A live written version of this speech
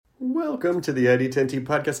Welcome to the ID10T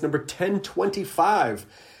podcast number 1025.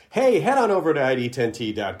 Hey, head on over to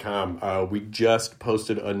ID10T.com. We just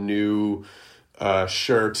posted a new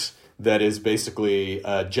shirt that is basically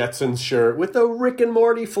a Jetsons shirt with a Rick and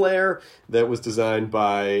Morty flair that was designed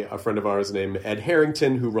by a friend of ours named Ed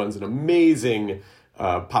Harrington, who runs an amazing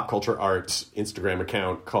pop culture art Instagram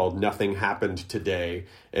account called Nothing Happened Today.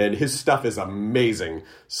 And his stuff is amazing.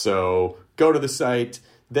 So go to the site,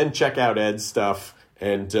 then check out Ed's stuff.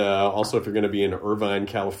 And also, if you're going to be in Irvine,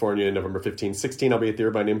 California, November 15, 16, I'll be at the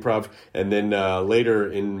Irvine Improv. And then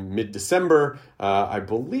later in mid-December, I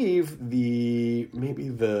believe what's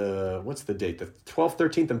the date? The 12th,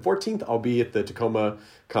 13th, and 14th, I'll be at the Tacoma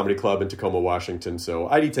Comedy Club in Tacoma, Washington. So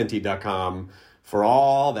ID10T.com for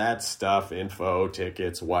all that stuff, info,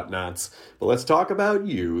 tickets, whatnots. But let's talk about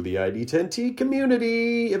you, the ID10T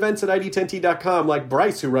community. Events at ID10T.com, like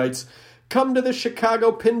Bryce, who writes, come to the Chicago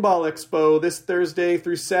Pinball Expo this Thursday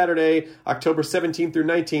through Saturday, October 17 through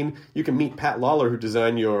 19. You can meet Pat Lawler, who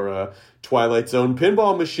designed your Twilight Zone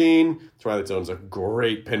pinball machine. Twilight Zone's a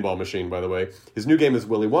great pinball machine, by the way. His new game is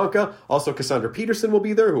Willy Wonka. Also, Cassandra Peterson will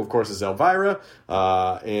be there, who, of course, is Elvira.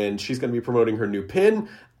 And she's going to be promoting her new pin.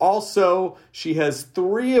 Also, she has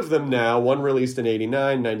 3 of them now. One released in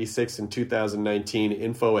 89, 96, and 2019.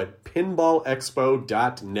 Info at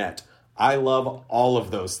pinballexpo.net. I love all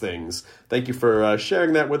of those things. Thank you for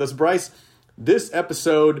sharing that with us, Bryce. This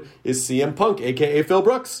episode is CM Punk, a.k.a. Phil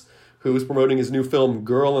Brooks, who is promoting his new film,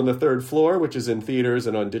 Girl on the Third Floor, which is in theaters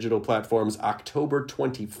and on digital platforms October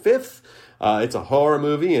 25th. It's a horror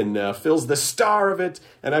movie, and Phil's the star of it.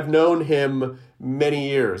 And I've known him many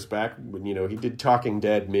years back when, he did Talking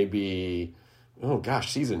Dead maybe,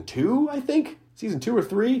 season 2, I think? Season 2 or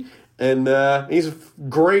 3. And he's a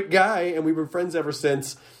great guy, and we've been friends ever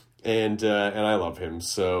since. And I love him.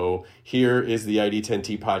 So here is the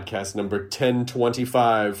ID10T podcast number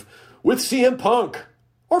 1025 with CM Punk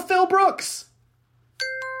or Phil Brooks.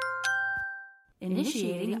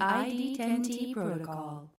 Initiating ID10T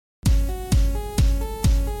protocol.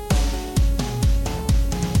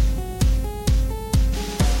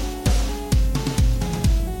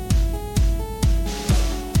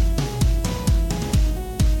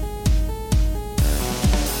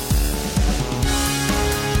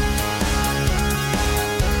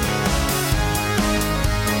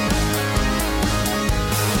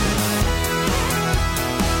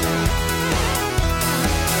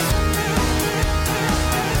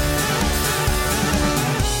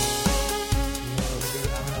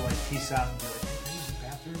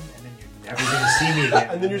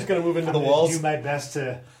 And then you're just going to move into the walls? Do my best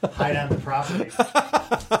to hide on the property.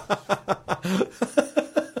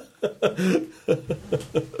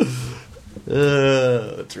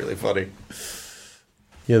 That's really funny.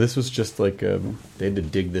 Yeah, this was just like, they had to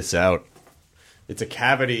dig this out. It's a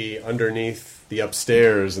cavity underneath the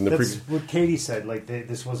upstairs. And That's what Katie said. Like,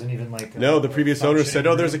 this wasn't even like... No, the previous owner said,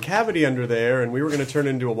 there's a cavity under there, and we were going to turn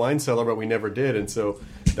it into a wine cellar, but we never did. And so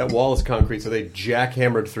that wall is concrete, so they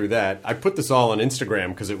jackhammered through that. I put this all on Instagram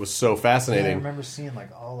because it was so fascinating. Yeah, I remember seeing like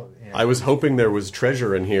all of it. Yeah. I was hoping there was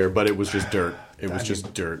treasure in here, but it was just dirt. It was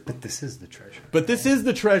just dirt. But this is the treasure. But this is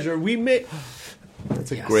the treasure. We made...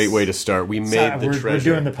 That's a great way to start. We made the treasure. We're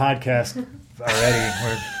doing the podcast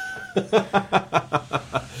already.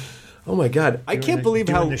 Oh my God! I can't believe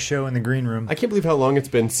how the show in the green room. I can't believe how long it's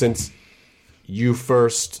been since you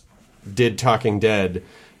first did Talking Dead,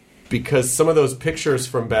 because some of those pictures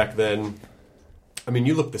from back then. I mean,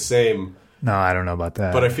 you look the same. No, I don't know about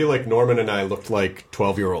that. But I feel like Norman and I looked like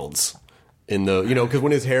 12-year-olds in the because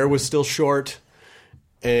when his hair was still short,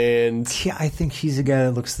 and yeah, I think he's a guy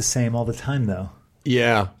that looks the same all the time, though.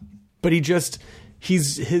 Yeah, but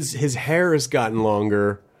his hair has gotten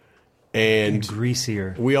longer. And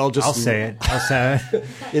greasier. We all just... I'll say it.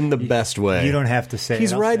 In the best way. You don't have to say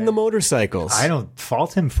He's riding the motorcycles. I don't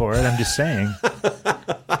fault him for it. I'm just saying.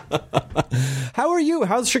 How are you?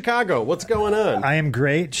 How's Chicago? What's going on? I am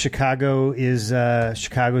great. Chicago's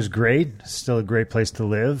great. Still a great place to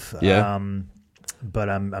live. Yeah. But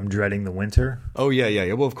I'm dreading the winter. Oh,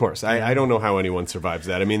 yeah. Well, of course. I don't know how anyone survives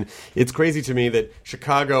that. I mean, it's crazy to me that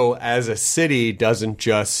Chicago as a city doesn't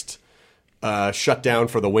just... shut down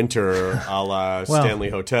for the winter, a la Stanley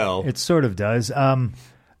Hotel. It sort of does.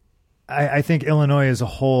 I think Illinois as a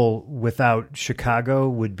whole, without Chicago,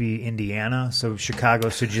 would be Indiana. So Chicago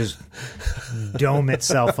should just dome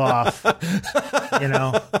itself off,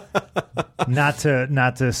 Not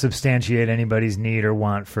to substantiate anybody's need or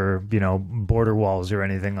want for border walls or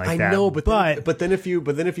anything like that. I know, but then if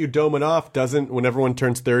you dome it off, when everyone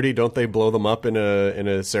turns 30, don't they blow them up in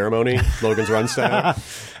a ceremony, Logan's Run style?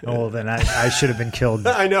 Oh, then I should have been killed.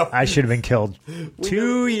 I know. I should have been killed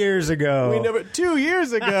 2 years ago. 2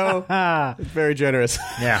 years ago. It's very generous.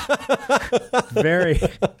 Yeah. Very.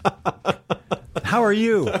 How are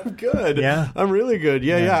you? I'm good. Yeah? I'm really good.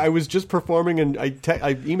 Yeah. I was just performing, and I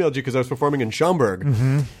emailed you because I was performing in Schaumburg.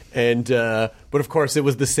 Mm-hmm. And but of course, it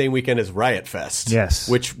was the same weekend as Riot Fest. Yes.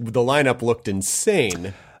 Which the lineup looked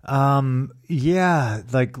insane. Yeah.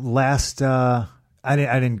 Like last... I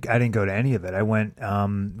didn't go to any of it. I went.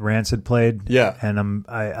 Rancid played. Yeah, and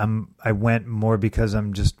I went more because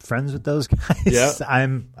I'm just friends with those guys. Yeah,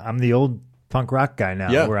 I'm the old punk rock guy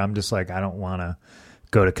now. Yeah. Where I'm just like I don't want to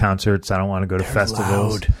go to concerts. I don't want to go to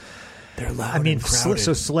festivals. Loud. They're loud. I mean, and crowded.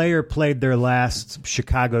 so Slayer played their last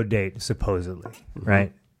Chicago date supposedly,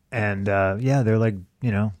 right? And they're like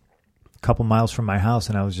a couple miles from my house,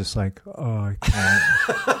 and I was just like, oh, I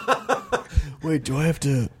can't. Wait, do I have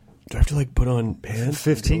to like put on pants?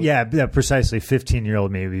 15, yeah, precisely. 15-year-old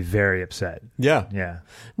me would be very upset. Yeah.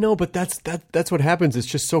 No, but that's what happens. It's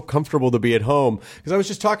just so comfortable to be at home. Because I was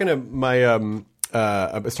just talking to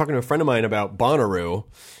I was talking to a friend of mine about Bonnaroo,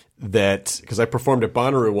 because I performed at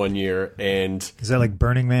Bonnaroo one year, and is that like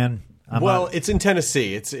Burning Man? It's in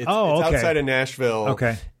Tennessee. It's okay. outside of Nashville.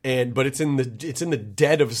 Okay, but it's in the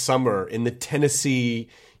dead of summer in the Tennessee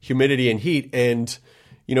humidity and heat, and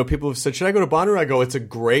people have said, should I go to Bonnaroo? I go, it's a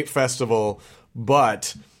great festival,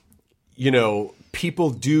 but people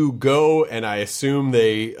do go, and I assume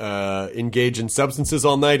they engage in substances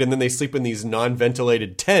all night, and then they sleep in these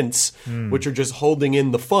non-ventilated tents, which are just holding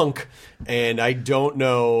in the funk. And I don't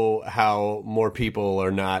know how more people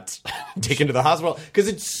are not taken to the hospital because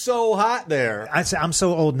it's so hot there. I'm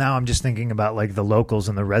so old now. I'm just thinking about like the locals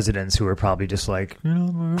and the residents who are probably just like,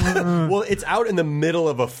 well, it's out in the middle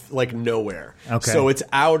of nowhere. Okay, so it's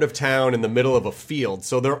out of town in the middle of a field.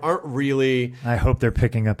 So there aren't really. I hope they're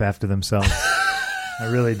picking up after themselves. I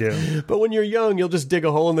really do. But when you're young, you'll just dig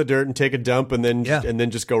a hole in the dirt and take a dump, and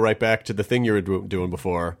then just go right back to the thing you were doing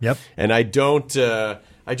before. Yep. And I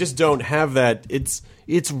just don't have that.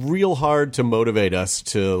 It's real hard to motivate us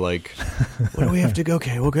to like. What do we have to go?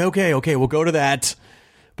 Okay, we'll go to that.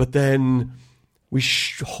 But then we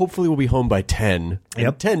hopefully will be home by 10. And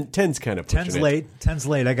yep. 10's kind of pushing 10's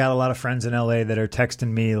late. I got a lot of friends in LA that are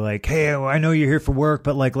texting me like, "Hey, I know you're here for work,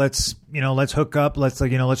 but like let's hook up. Let's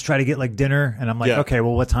let's try to get like dinner." And I'm like, "Okay,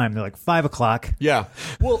 well, what time?" They're like 5:00. Yeah.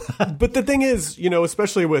 Well, but the thing is,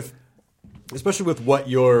 especially with what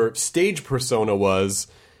your stage persona was,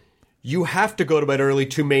 you have to go to bed early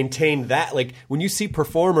to maintain that. Like when you see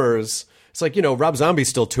performers, it's like, Rob Zombie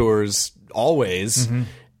still tours always. Mm-hmm.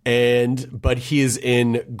 But he is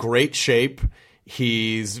in great shape.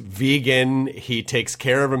 He's vegan. He takes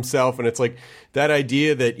care of himself. And it's like that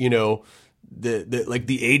idea that,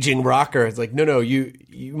 the aging rocker. It's like, no, you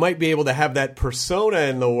might be able to have that persona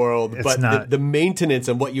in the world, but the maintenance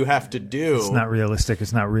and what you have to do. It's not realistic.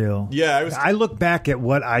 It's not real. Yeah. I look back at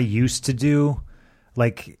what I used to do.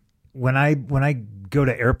 Like when I go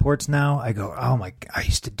to airports now, I go, oh my, I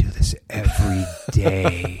used to do this every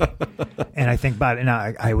day. And I think about it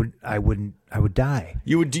now, I would die.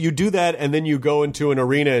 You do that, and then you go into an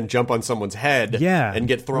arena and jump on someone's head, and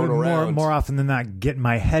get thrown around. More often than not, get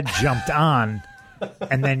my head jumped on,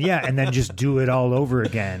 and then just do it all over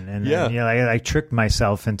again. And then, I tricked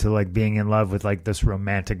myself into like being in love with like this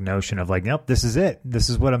romantic notion of like, nope, this is it. This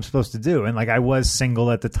is what I'm supposed to do. And like I was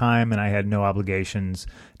single at the time, and I had no obligations.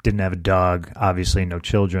 Didn't have a dog, obviously no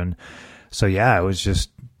children. So I was just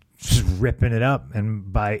ripping it up,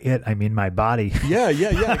 and by it I mean my body. Yeah,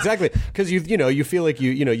 exactly. Because you feel like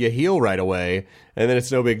you heal right away, and then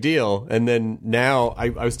it's no big deal. And then now I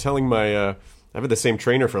was telling my I've had the same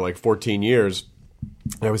trainer for like 14 years.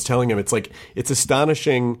 And I was telling him it's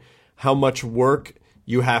astonishing how much work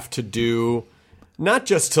you have to do. Not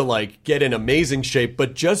just to like get in amazing shape,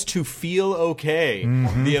 but just to feel okay.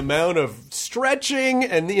 Mm-hmm. The amount of stretching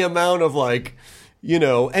and the amount of like,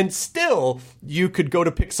 and still you could go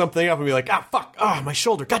to pick something up and be like, fuck, my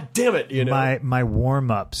shoulder, god damn it, My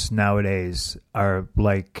warm-ups nowadays are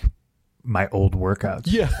like my old workouts.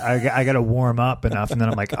 Yeah. I got to warm up enough, and then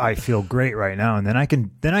I'm like, I feel great right now, and then I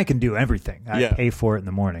can do everything. I pay for it in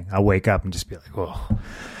the morning. I'll wake up and just be like, whoa.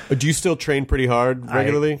 Do you still train pretty hard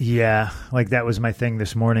regularly? Like that was my thing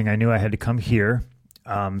this morning. I knew I had to come here.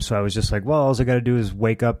 So I was just like, well, all I got to do is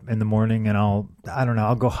wake up in the morning and I'll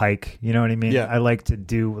go hike. You know what I mean? Yeah. I like to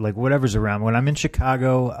do like whatever's around. When I'm in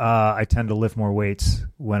Chicago, I tend to lift more weights.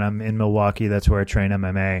 When I'm in Milwaukee, that's where I train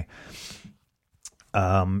MMA.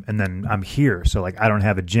 And then I'm here. So like I don't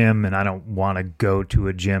have a gym and I don't want to go to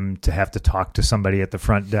a gym to have to talk to somebody at the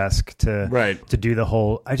front desk to do the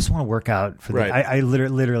whole, I just want to work out for the, I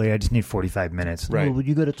literally, I just need 45 minutes. Right. Well,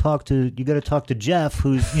 you got to talk to Jeff,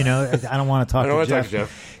 who's, I don't want to talk to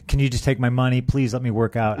Jeff. Can you just take my money? Please let me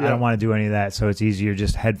work out. I don't want to do any of that. So it's easier,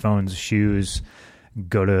 just headphones, shoes,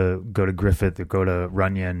 go to Griffith or go to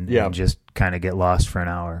Runyon and just kind of get lost for an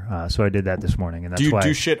hour. So I did that this morning, and that's why. Do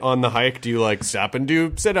you do shit on the hike? Do you like stop and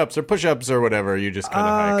do sit-ups or push-ups or whatever? You just kind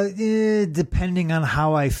of hike? Depending on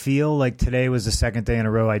how I feel. Like today was the second day in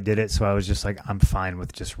a row I did it, so I was just like, I'm fine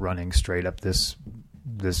with just running straight up this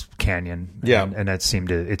canyon. And it seemed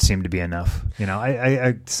to be enough.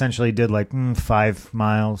 I essentially did like 5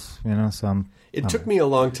 miles. So it took me a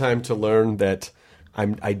long time to learn that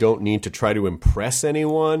I don't need to try to impress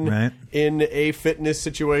anyone in a fitness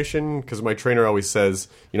situation, because my trainer always says,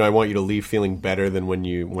 I want you to leave feeling better than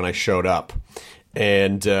when I showed up.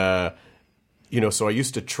 And so I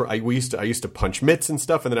used to punch mitts and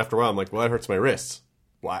stuff, and then after a while I'm like, well, that hurts my wrists.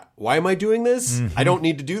 Why am I doing this? Mm-hmm. I don't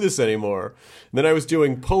need to do this anymore. And then I was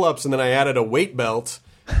doing pull-ups, and then I added a weight belt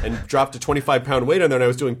and dropped a 25-pound weight on there, and I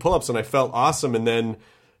was doing pull-ups, and I felt awesome, and then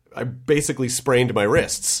I basically sprained my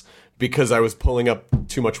wrists because I was pulling up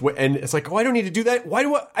too much weight. And it's like, I don't need to do that. I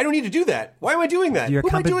don't need to do that. Why am I doing that? Who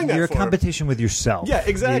am I doing that You're for? a competition with yourself. Yeah,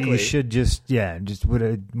 exactly. You should just with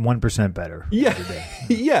a 1% better. Yeah,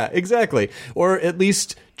 yeah, exactly. Or at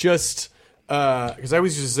least just, because I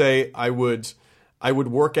always used to say I would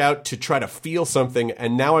work out to try to feel something,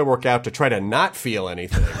 and now I work out to try to not feel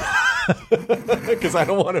anything. Because I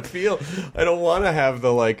don't want to have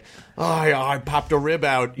the like, I popped a rib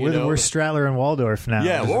out. We're Stratler and Waldorf now.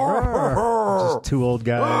 Yeah, just two old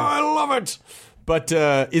guys. I love it. But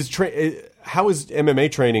how is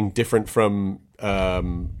MMA training different from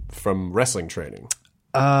wrestling training?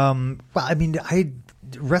 Well, I mean,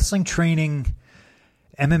 wrestling training,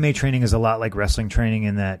 MMA training is a lot like wrestling training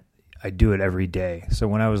in that I do it every day. So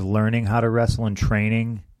when I was learning how to wrestle and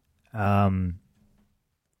training,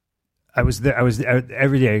 I was there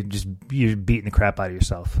every day, just you're beating the crap out of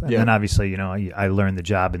yourself. And then obviously, I learned the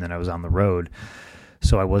job, and then I was on the road.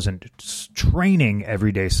 So I wasn't training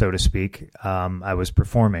every day, so to speak. I was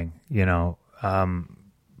performing, but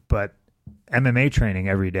MMA training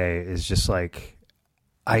every day is just like,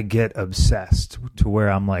 I get obsessed to where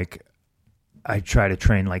I'm like, I try to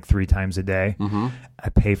train like 3 times a day. Mm-hmm. I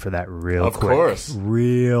pay for that real quick. Of course.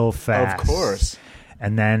 Real fast. Of course.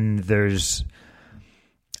 And then there's...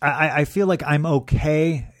 I feel like I'm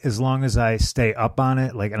okay as long as I stay up on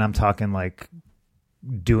it. Like, and I'm talking like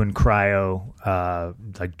doing cryo,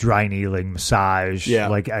 like dry needling, massage. Yeah.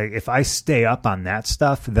 Like if I stay up on that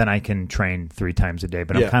stuff, then I can train 3 times a day.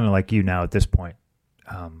 But I'm kind of like you now at this point.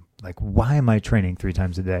 Like, why am I training 3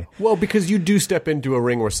 times a day? Well, because you do step into a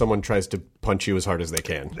ring where someone tries to punch you as hard as they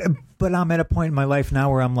can. But I'm at a point in my life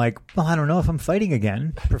now where I'm like, well, I don't know if I'm fighting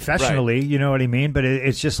again professionally. Right. You know what I mean? But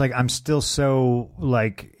it's just like I'm still so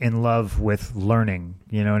like in love with learning.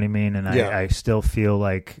 You know what I mean? And I still feel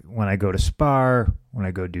like when I go to spar, when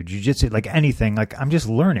I go do jiu-jitsu, like anything, like I'm just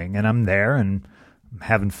learning and I'm there and I'm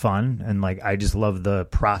having fun. And like I just love the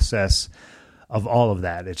process of all of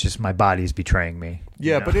that. It's just my body's betraying me.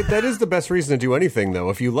 Yeah, but that is the best reason to do anything, though.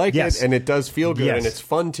 If you like it and it does feel good and it's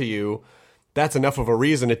fun to you, that's enough of a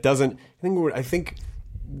reason. It doesn't... I think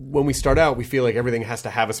when we start out, we feel like everything has to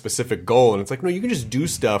have a specific goal. And it's like, no, you can just do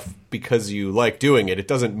stuff because you like doing it. It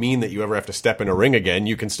doesn't mean that you ever have to step in a ring again.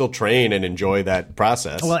 You can still train and enjoy that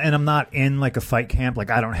process. Well, and I'm not in like a fight camp. Like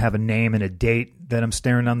I don't have a name and a date that I'm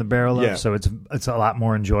staring down the barrel of. So it's a lot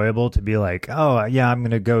more enjoyable to be like, oh, yeah, I'm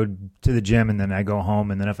going to go to the gym and then I go home.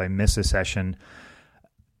 And then if I miss a session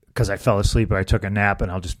because I fell asleep or I took a nap,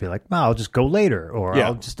 and I'll just be like, well, I'll just go later, or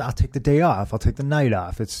I'll take the day off. I'll take the night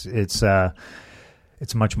off. It's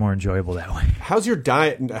much more enjoyable that way. How's your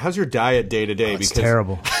diet? How's your diet day to day? It's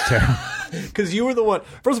terrible. It's terrible. Because you were the one.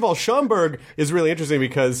 First of all, Schaumburg is really interesting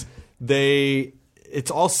because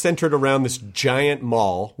it's all centered around this giant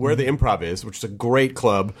mall where the Improv is, which is a great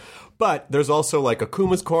club. But there's also like a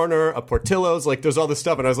Kuma's Corner, a Portillo's, like there's all this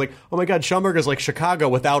stuff, and I was like, oh my god, Schaumburg is like Chicago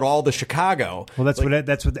without all the Chicago. Well,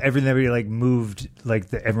 that's what everybody like moved,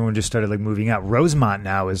 like everyone just started like moving out. Rosemont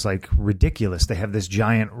now is like ridiculous. They have this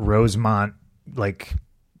giant Rosemont. Like,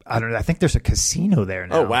 I don't know. I think there's a casino there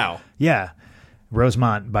now. Oh, wow. Yeah.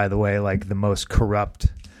 Rosemont, by the way, like the most corrupt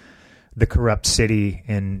city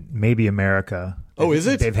in maybe America. Oh, is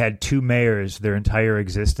it? They've had 2 mayors their entire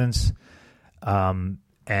existence.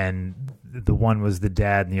 And the one was the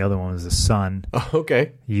dad and the other one was the son. Oh,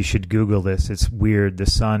 okay. You should Google this. It's weird. The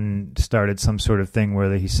son started some sort of thing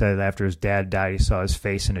where he said after his dad died, he saw his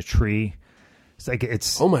face in a tree. It's like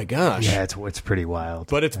it's. Oh my gosh! Yeah, it's pretty wild.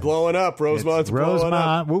 But it's blowing up. Rosemond's blowing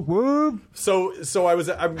up. Whoop, whoop. So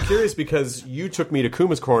I'm curious because you took me to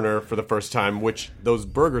Kuma's Corner for the first time, which those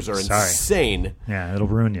burgers are insane. Yeah, it'll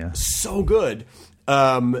ruin you. So good.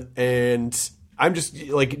 And I'm just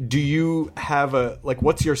like, do you have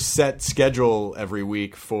what's your set schedule every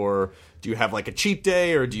week for? Do you have like a cheat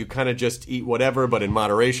day, or do you kind of just eat whatever, but in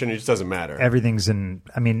moderation? It just doesn't matter. Everything's in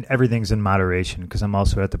moderation, because I'm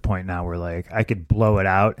also at the point now where like I could blow it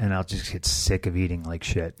out and I'll just get sick of eating like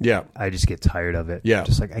shit. Yeah. I just get tired of it. Yeah.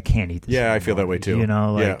 Just like I can't eat this anymore. I feel that way too. You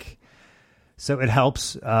know, like so it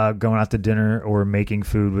helps going out to dinner or making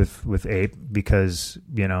food with Ape, because,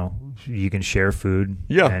 you know, you can share food.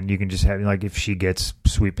 Yeah. And you can just have, like, if she gets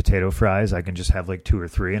sweet potato fries, I can just have like 2 or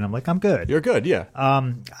 3 and I'm like, I'm good. You're good, yeah.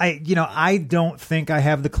 I don't think I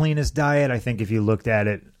have the cleanest diet. I think if you looked at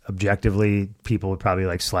it objectively, people would probably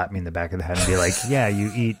like slap me in the back of the head and be like, yeah,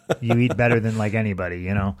 you eat better than like anybody,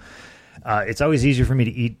 you know. It's always easier for me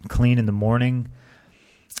to eat clean in the morning,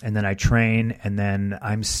 and then I train, and then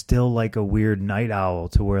I'm still like a weird night owl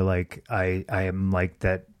to where like I am like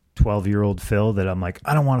that 12-year-old Phil that I'm like,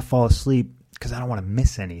 I don't want to fall asleep because I don't want to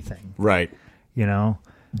miss anything. Right. You know?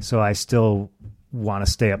 So I still want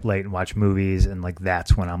to stay up late and watch movies, and like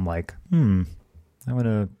that's when I'm like, I'm going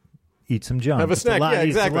to eat some junk. Have a snack, yeah,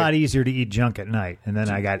 exactly. It's a lot easier to eat junk at night. And then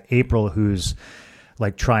I got April, who's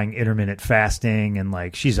like trying intermittent fasting, and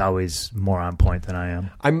like she's always more on point than I am.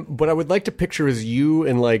 What I would like to picture is you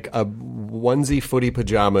in like a onesie footy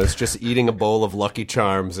pajamas, just eating a bowl of Lucky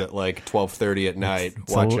Charms at like 12:30 at night,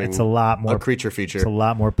 watching it's a lot more creature feature. It's a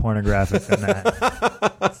lot more pornographic than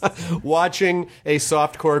that. Watching a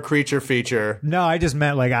softcore creature feature. No, I just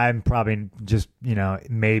meant like I'm probably just, you know,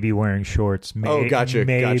 maybe wearing shorts. Gotcha.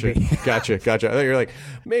 Maybe. Gotcha. I thought you're like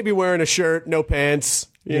maybe wearing a shirt, no pants.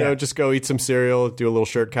 You know, just go eat some cereal, do a little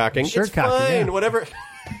shirt cocking. It's fine, whatever.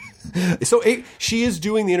 So she is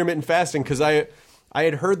doing the intermittent fasting, because I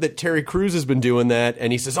had heard that Terry Crews has been doing that,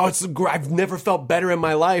 and he says, I've never felt better in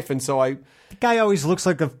my life, and so The guy always looks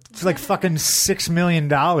like fucking $6 million.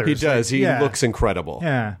 He does. He looks incredible.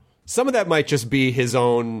 Yeah. Some of that might just be his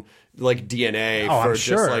own like DNA for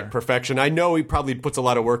just like perfection. I know he probably puts a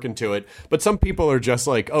lot of work into it, but some people are just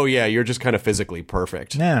like, oh yeah, you're just kind of physically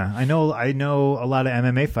perfect. Yeah, I know a lot of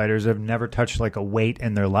MMA fighters have never touched like a weight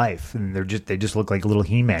in their life, and they just look like little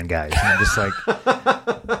He-Man guys. And I'm just like,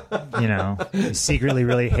 you know, I secretly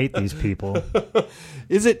really hate these people.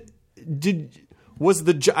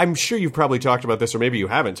 I'm sure you've probably talked about this, or maybe you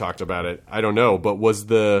haven't talked about it. I don't know, but was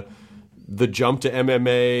the jump to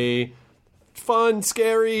MMA fun,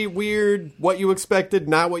 scary, weird, what you expected,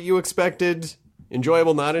 not what you expected,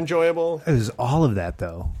 enjoyable, not enjoyable? It was all of that,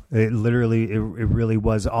 though. It really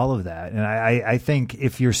was all of that. And I think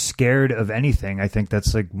if you're scared of anything, I think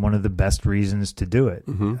that's like one of the best reasons to do it.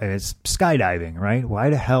 Mm-hmm. And it's skydiving, right? Why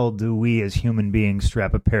the hell do we as human beings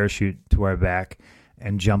strap a parachute to our back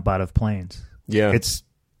and jump out of planes? Yeah.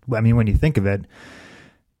 When you think of it,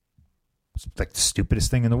 it's like the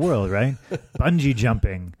stupidest thing in the world, right? Bungee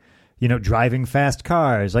jumping. You know, driving fast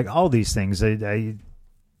cars, like all these things. It's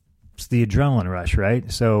the adrenaline rush,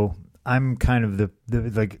 right? So I'm kind of the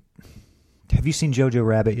like. Have you seen Jojo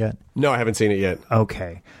Rabbit yet? No, I haven't seen it yet.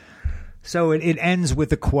 Okay, so it ends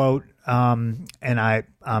with a quote, and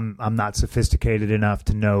I'm not sophisticated enough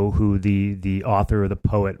to know who the author or the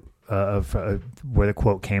poet of where the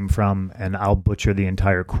quote came from, and I'll butcher the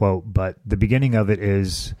entire quote. But the beginning of it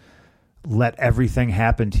is, "Let everything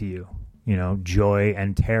happen to you." You know, joy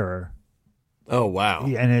and terror. Oh wow!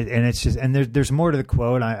 Yeah, and it's just, and there's more to the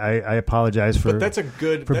quote. I apologize for, but that's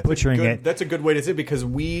butchering it. That's a good way to say it, because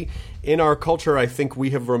we, in our culture, I think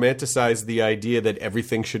we have romanticized the idea that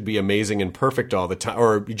everything should be amazing and perfect all the time,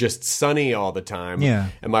 or just sunny all the time. Yeah.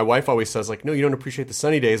 And my wife always says, like, no, you don't appreciate the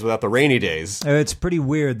sunny days without the rainy days. It's pretty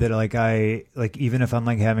weird that even if I'm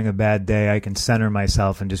like having a bad day, I can center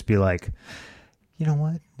myself and just be like, you know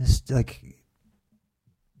what, this like.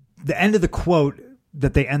 The end of the quote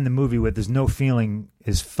that they end the movie with is no feeling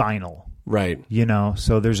is final. Right. You know,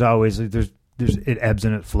 so there's always, it ebbs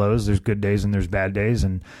and it flows. There's good days and there's bad days.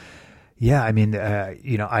 And yeah, I mean,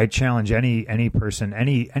 you know, I challenge any person,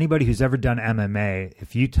 anybody who's ever done MMA,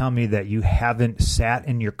 if you tell me that you haven't sat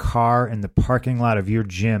in your car in the parking lot of your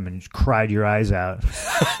gym and cried your eyes out,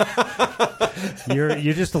 you're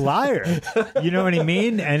just a liar. You know what I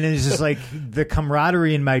mean? And it's just like the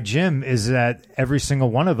camaraderie in my gym is that every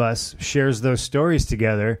single one of us shares those stories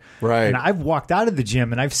together. Right. And I've walked out of the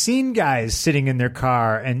gym and I've seen guys sitting in their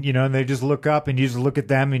car, and you know, and they just look up and you just look at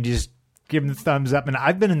them and you just give them the thumbs up. And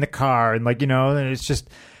I've been in the car and like, you know, and it's just,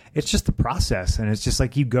 it's just the process, and it's just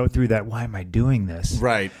like you go through that. Why am I doing this?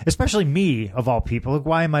 Right. Especially me, of all people. Like,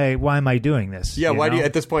 why am I doing this? Yeah. Why do you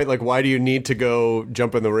at this point? Like, why do you need to go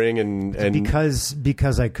jump in the ring and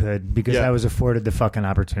because I could, because I was afforded the fucking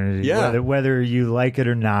opportunity. Yeah. Whether you like it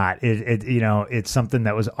or not, it's something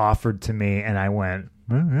that was offered to me, and I went.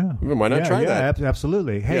 Yeah. Why not try that?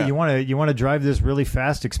 Absolutely. Hey, you want to drive this really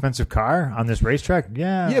fast, expensive car on this racetrack?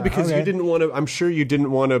 Yeah, because you didn't want to. I'm sure you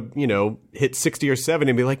didn't want to, hit 60 or 70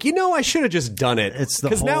 and be like, I should have just done it.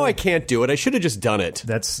 Because now I can't do it. I should have just done it.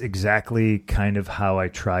 That's exactly kind of how I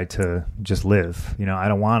try to just live. I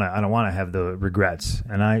don't want to have the regrets,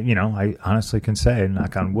 and I honestly can say,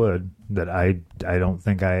 knock on wood, that I don't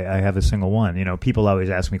think I have a single one. People always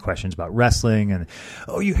ask me questions about wrestling and,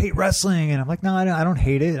 oh, you hate wrestling, and I'm like, no, I don't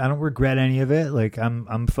hate it. I don't regret any of it. Like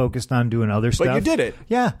I'm focused on doing other stuff. But you did it.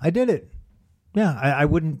 Yeah, I did it. Yeah, I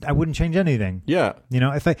wouldn't change anything. Yeah.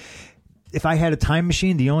 If I had a time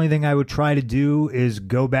machine, the only thing I would try to do is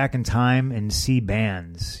go back in time and see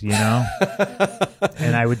bands,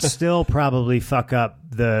 and I would still probably fuck up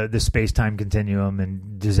the space-time continuum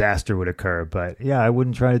and disaster would occur. But yeah, I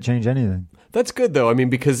wouldn't try to change anything. That's good, though. I mean,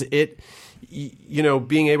 because being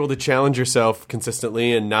able to challenge yourself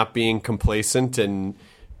consistently and not being complacent, and,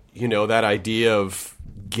 that idea of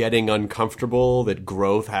getting uncomfortable, that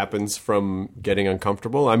growth happens from getting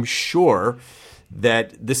uncomfortable. I'm sure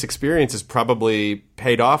that this experience has probably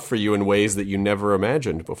paid off for you in ways that you never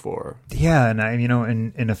imagined before. Yeah, and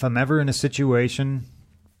and if I'm ever in a situation,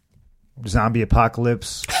 zombie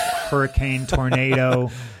apocalypse, hurricane,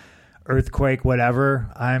 tornado, earthquake,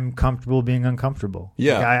 whatever, I'm comfortable being uncomfortable.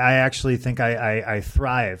 Yeah. Like, I actually think I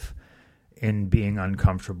thrive in being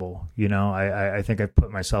uncomfortable. I think I've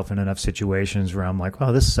put myself in enough situations where I'm like,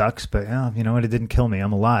 oh, this sucks, but it didn't kill me.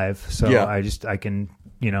 I'm alive. So yeah. I can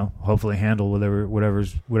hopefully handle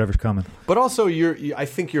whatever's coming. But also, I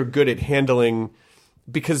think you're good at handling,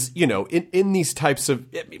 because in these types of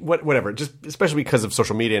whatever, just especially because of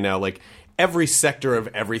social media now, like every sector of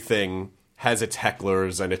everything has its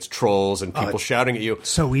hecklers and its trolls and people shouting at you.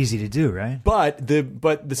 So easy to do, right? But the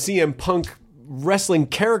CM Punk wrestling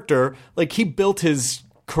character, like, he built his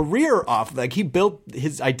career off, like he built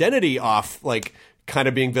his identity off, like, kind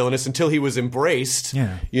of being villainous until he was embraced.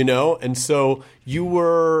 Yeah. And so you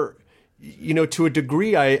were, to a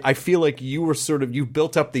degree, I feel like you were you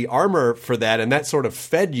built up the armor for that, and that sort of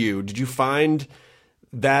fed you. Did you find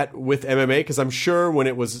that with MMA? Because I'm sure when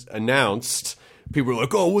it was announced, people were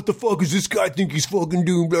like, oh, what the fuck does this guy think he's fucking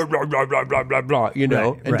doing? Blah, blah, blah, blah, blah, blah, blah,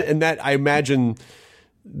 Right. And that, I imagine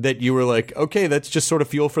that you were like, okay, that's just sort of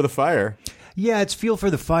fuel for the fire. Yeah, it's fuel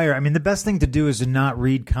for the fire. I mean, the best thing to do is to not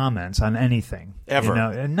read comments on anything.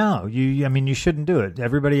 Ever. No, you shouldn't do it.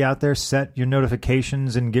 Everybody out there, set your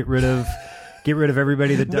notifications and get rid of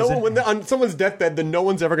everybody that doesn't. When on someone's deathbed, then no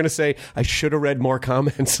one's ever going to say, I should have read more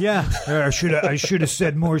comments. Yeah, I should have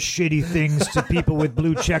said more shitty things to people with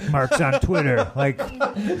blue check marks on Twitter. Like,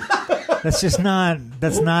 that's not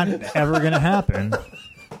ever going to happen.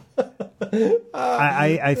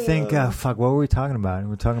 I think fuck. What were we talking about? We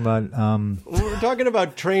were talking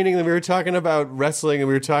about training, and we were talking about wrestling, and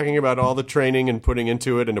we were talking about all the training and putting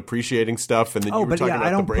into it and appreciating stuff. And then you were talking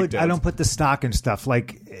about the breakdowns. I don't put the stock in stuff.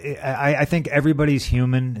 Like, I think everybody's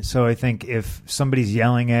human, so I think if somebody's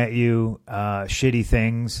yelling at you shitty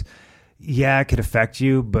things, yeah, it could affect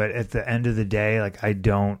you, but at the end of the day, like, I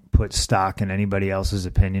don't put stock in anybody else's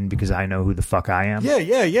opinion because I know who the fuck I am.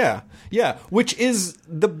 Yeah. Which is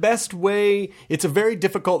the best way. It's a very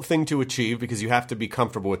difficult thing to achieve because you have to be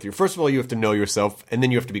comfortable with you. First of all, you have to know yourself, and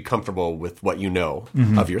then you have to be comfortable with what you know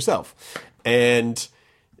of yourself. And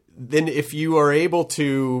then if you are able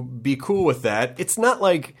to be cool with that, it's not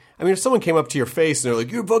like, I mean, if someone came up to your face and they're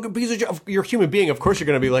like, you're a fucking piece of shit, you're a human being, of course you're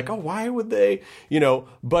going to be like, oh, why would they?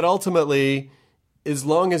 But ultimately, as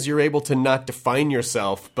long as you're able to not define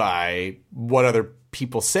yourself by what other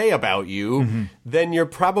people say about you, then you're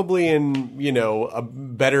probably in, a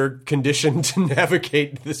better condition to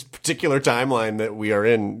navigate this particular timeline that we are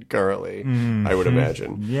in currently, I would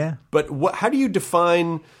imagine. Yeah. But how do you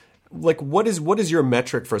define, like, what is your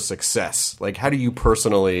metric for success? Like, how do you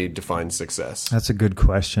personally define success? That's a good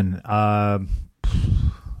question. I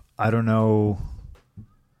don't know.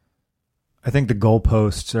 I think the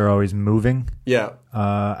goalposts are always moving. Yeah.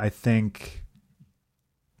 I think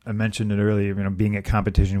I mentioned it earlier, being at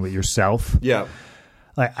competition with yourself. Yeah.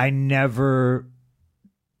 Like, I never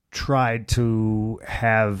tried to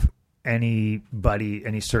have any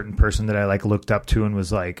certain person that I looked up to and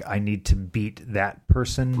was like, I need to beat that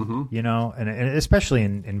person, and especially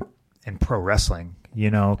in pro wrestling,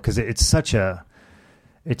 because it's such a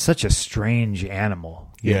strange animal,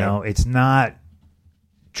 it's not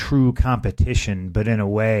true competition, but in a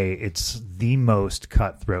way, it's the most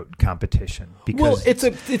cutthroat competition because well, it's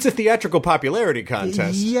a theatrical popularity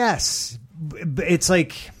contest. Yes, it's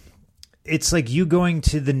like you going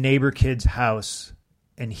to the neighbor kid's house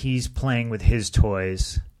and he's playing with his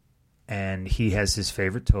toys, and he has his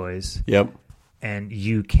favorite toys. Yep. And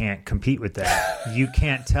you can't compete with that. You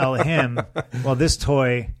can't tell him, well, this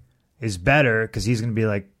toy is better, because he's going to be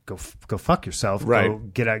like, go fuck yourself. Right. Go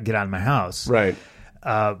get out of my house. Right.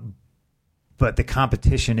 But the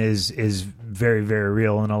competition is very, very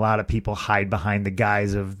real, and a lot of people hide behind the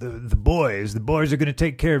guise of the boys. The boys are going to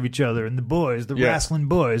take care of each other, and the boys, the wrestling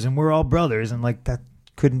boys, and we're all brothers. And like, that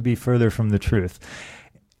couldn't be further from the truth.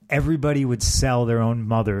 Everybody would sell their own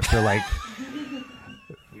mother for like,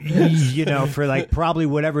 for like probably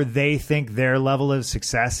whatever they think their level of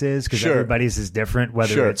success is, because everybody's is different.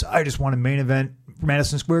 Whether it's, I just want a main event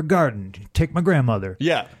Madison Square Garden, take my grandmother.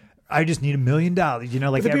 Yeah. I just need $1 million. Like,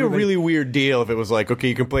 it'd be a really weird deal if it was like, okay,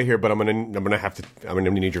 you can play here, but I'm gonna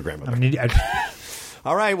need your grandmother.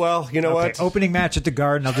 All right, well, you know what? Opening match at the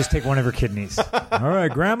Garden. I'll just take one of her kidneys. All right,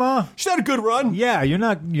 Grandma. She had a good run. Yeah, you're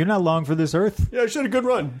not long for this earth. Yeah, she had a good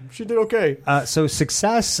run. She did okay. So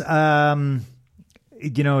success.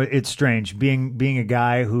 It's strange being a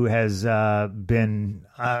guy who has been,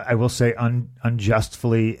 I will say,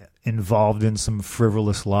 unjustly involved in some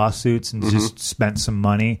frivolous lawsuits and just spent some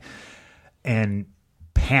money and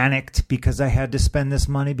panicked because I had to spend this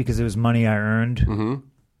money because it was money I earned.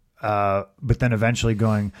 But then eventually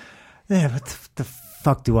going, what the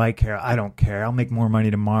fuck do I care? I don't care. I'll make more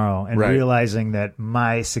money tomorrow. And realizing that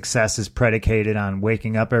my success is predicated on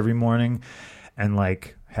waking up every morning and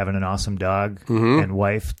like having an awesome dog and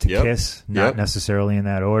wife to kiss, not necessarily in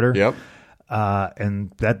that order. Yep.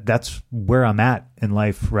 And that's where I'm at in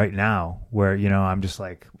life right now, where, I'm just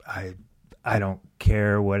like, I don't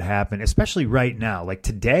care what happened, especially right now. Like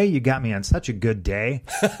today, you got me on such a good day.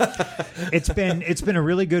 It's been a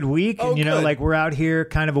really good week. Oh, and like we're out here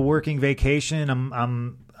kind of a working vacation.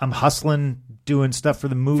 I'm hustling, doing stuff for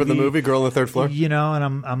the movie. For the movie Girl on the Third Floor. And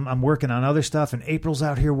I'm working on other stuff, and April's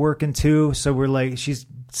out here working too. So we're like, she's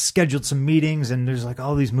scheduled some meetings, and there's like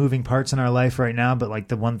all these moving parts in our life right now, but like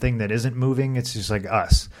the one thing that isn't moving, it's just like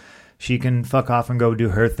us. She can fuck off and go do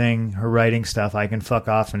her thing, her writing stuff. I can fuck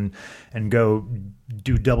off and go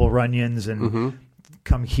do double Runyons and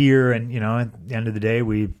come here. And, at the end of the day,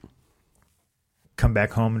 we come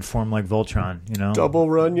back home and form like Voltron, Double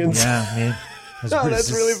Runyons? Yeah.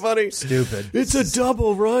 That's really funny. Stupid. It's a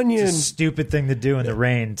double Runyon. It's a stupid thing to do in the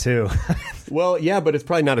rain, too. Well, yeah, but it's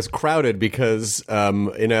probably not as crowded because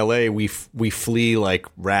in L.A. we flee like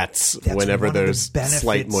rats whenever there's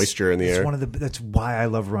slight moisture in the air. That's why I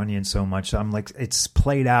love Runyon so much. I'm like, it's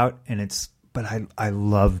played out, but I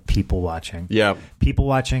love people watching. Yeah. People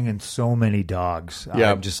watching and so many dogs.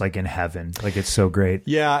 Yeah. I'm just like in heaven. Like, it's so great.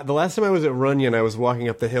 Yeah. The last time I was at Runyon, I was walking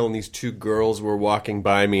up the hill and these two girls were walking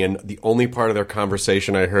by me, and the only part of their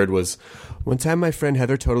conversation I heard was, one time my friend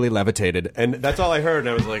Heather totally levitated. And that's all I heard. And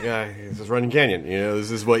I was like, this is Runyon Canyon.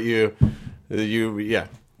 This is what you.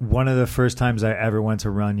 One of the first times I ever went to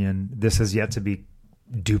Runyon, this has yet to be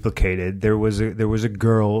duplicated. There was a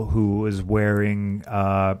girl who was wearing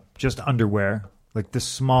just underwear, like the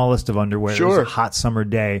smallest of underwear. It was a hot summer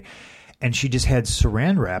day, and she just had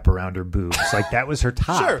saran wrap around her boobs. Like that was her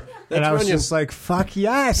top. Sure. And I was just like, fuck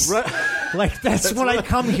yes. Like that's what I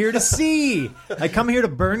come here to see. I come here to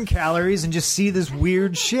burn calories and just see this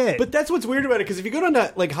weird shit. But that's what's weird about it, because if you go down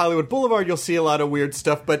to like Hollywood Boulevard, you'll see a lot of weird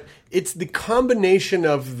stuff, but it's the combination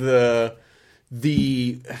of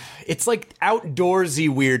it's like outdoorsy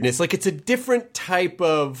weirdness. Like it's a different type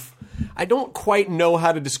of, I don't quite know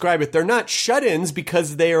how to describe it. They're not shut-ins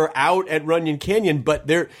because they are out at Runyon Canyon, but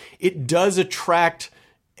it does attract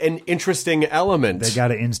an interesting element. They got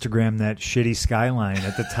to Instagram that shitty skyline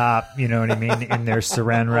at the top, you know what I mean, in their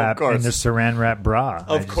saran wrap bra.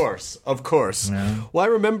 Of course. Yeah. Well, I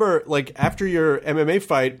remember like after your MMA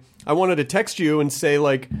fight, I wanted to text you and say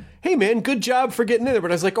like, hey man, good job for getting in there.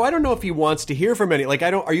 But I was like, I don't know if he wants to hear from any. Like,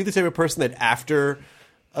 are you the type of person that after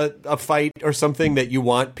a fight or something that you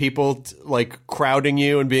want people like crowding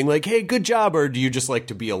you and being like, hey, good job? Or do you just like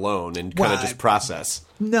to be alone and kind of just process?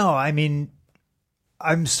 No, I mean,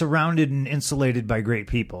 I'm surrounded and insulated by great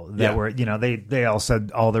people that were, they all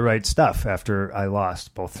said all the right stuff after I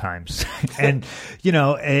lost both times. And,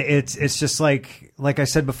 it's just like like I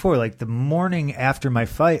said before, like the morning after my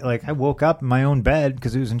fight, like I woke up in my own bed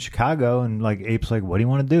because it was in Chicago, and like Ape's like, "What do you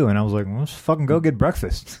want to do?" And I was like, "Well, let's fucking go get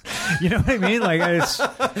breakfast." You know what I mean? Like I'm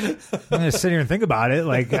gonna sit here and think about it.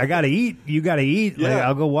 Like I gotta eat, you gotta eat. Yeah. Like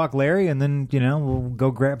I'll go walk Larry, and then we'll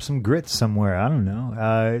go grab some grits somewhere. I don't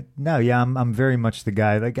know. No, yeah, I'm very much the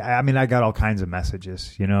guy. Like I mean, I got all kinds of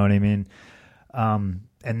messages. You know what I mean? And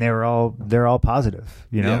they're all positive.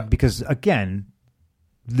 You know, because again,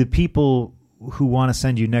 the people who want to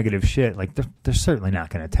send you negative shit, like they're certainly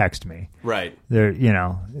not going to text me. Right. They're,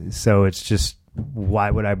 so it's just,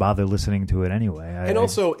 why would I bother listening to it anyway? And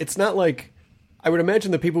also, it's not like, I would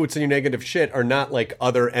imagine the people who would send you negative shit are not like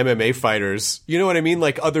other MMA fighters. You know what I mean?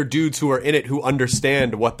 Like other dudes who are in it who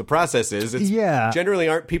understand what the process is. It's generally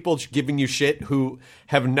aren't people giving you shit who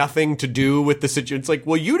have nothing to do with the situation. It's like,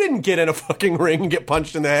 well, you didn't get in a fucking ring and get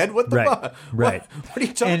punched in the head. What the fuck? Right. What are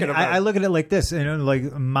you talking about? I look at it like this.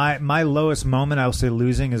 Like my lowest moment, I will say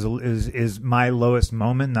losing is my lowest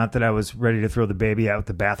moment. Not that I was ready to throw the baby out with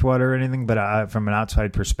the bathwater or anything, but from an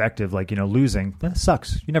outside perspective, like, losing, that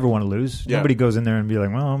sucks. You never want to lose. Yeah. Nobody goes in there and be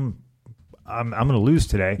like, well, I'm going to lose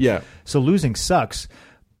today. Yeah. So losing sucks,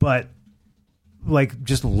 but like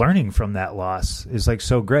just learning from that loss is like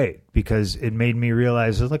so great because it made me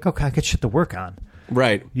realize like, okay, I got shit to work on.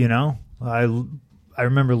 Right. I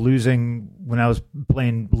remember losing when I was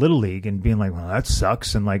playing Little League and being like, well, that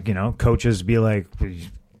sucks. And like, coaches be like, well, you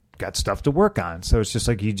got stuff to work on. So it's just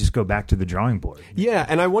like you just go back to the drawing board. Yeah.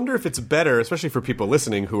 And I wonder if it's better, especially for people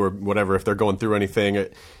listening who are whatever, if they're going through anything.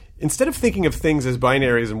 Instead of thinking of things as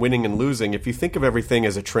binaries and winning and losing, if you think of everything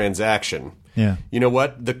as a transaction, you know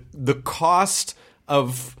what? The cost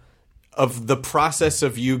of the process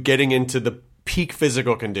of you getting into the peak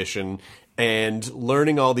physical condition and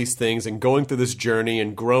learning all these things and going through this journey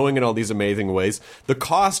and growing in all these amazing ways, the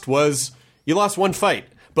cost was you lost one fight.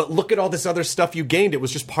 But look at all this other stuff you gained. It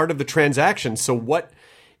was just part of the transaction. So what...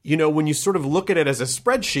 when you sort of look at it as a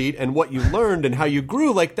spreadsheet and what you learned and how you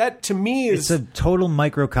grew, like that to me is... It's a total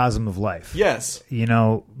microcosm of life. Yes.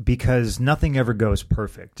 Because nothing ever goes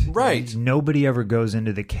perfect. Right. Nobody ever goes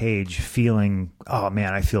into the cage feeling, oh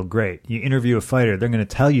man, I feel great. You interview a fighter, they're going to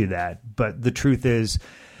tell you that. But the truth is,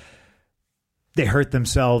 they hurt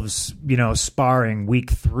themselves, sparring week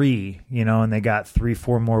 3, and they got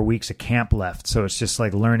 3-4 more weeks of camp left. So it's just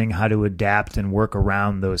like learning how to adapt and work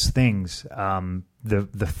around those things. The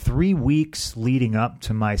 3 weeks leading up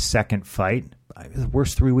to my second fight, the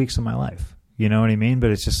worst 3 weeks of my life. You know what I mean?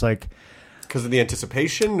 But it's just like... Because of the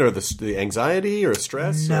anticipation or the anxiety or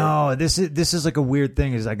stress? No, this is like a weird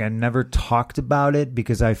thing. Is like I never talked about it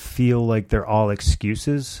because I feel like they're all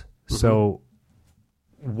excuses. Mm-hmm. So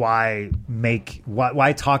why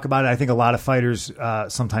talk about it? I think a lot of fighters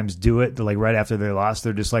sometimes do it. They're like right after they lost,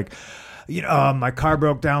 they're just like... my car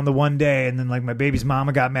broke down the one day, and then like my baby's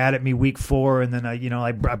mama got mad at me week 4, and then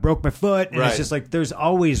I broke my foot, and It's just like there's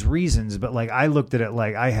always reasons. But like I looked at it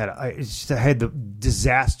like I had the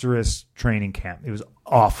disastrous training camp. It was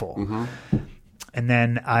awful, and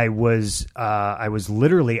then I was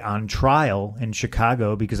literally on trial in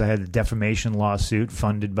Chicago because I had a defamation lawsuit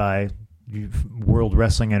funded by World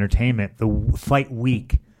Wrestling Entertainment the fight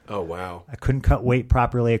week. Oh, wow. I couldn't cut weight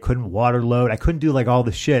properly. I couldn't water load. I couldn't do like all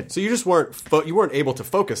the shit. So you just weren't able to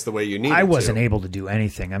focus the way you needed to. I wasn't able to do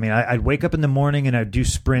anything. I mean, I'd wake up in the morning and I'd do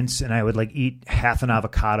sprints and I would like eat half an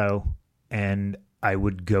avocado and I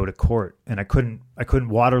would go to court. And I couldn't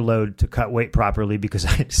water load to cut weight properly because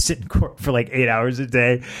I had to sit in court for like 8 hours a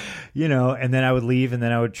day, and then I would leave and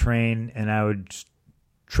then I would train and I would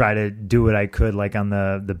try to do what I could like on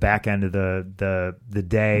the back end of the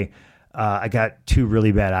day. I got 2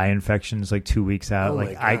 really bad eye infections like 2 weeks out.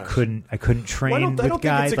 I couldn't train with guys. I don't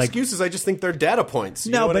think it's excuses. I just think they're data points.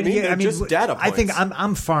 You know what I mean? They're just data points. I think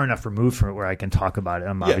I'm far enough removed from it where I can talk about it.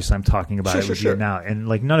 Obviously I'm talking about it with you now, and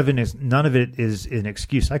like none of it is an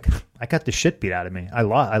excuse. I got the shit beat out of me. I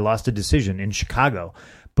lost a decision in Chicago,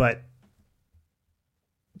 but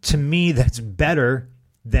to me that's better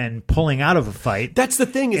than pulling out of a fight. That's the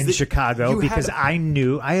thing in Chicago because I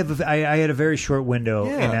knew I had a very short window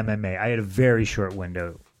in MMA. I had a very short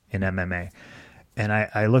window in MMA, and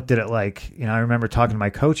I looked at it like I remember talking to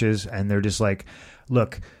my coaches, and they're just like,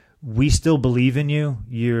 "Look, we still believe in you.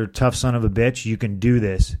 You're a tough son of a bitch. You can do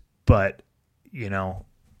this, but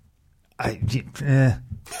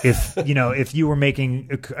if you were making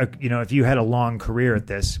if you had a long career at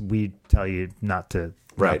this, we'd tell you not to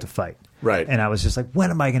fight." Right. And I was just like,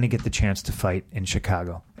 when am I going to get the chance to fight in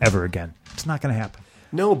Chicago ever again? It's not going to happen.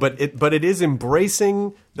 No, but it is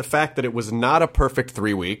embracing the fact that it was not a perfect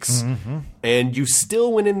 3 weeks, and you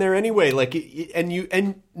still went in there anyway. Like,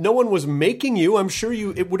 and no one was making you. I'm sure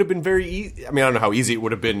it would have been very easy. I mean, I don't know how easy it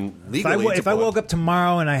would have been legally. If I woke up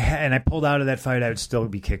tomorrow and I pulled out of that fight, I would still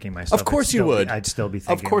be kicking myself. Of course you would. I'd still be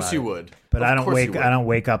thinking. Of course about you it. would. But I don't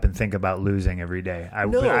wake up and think about losing every day.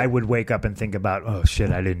 But I would wake up and think about, oh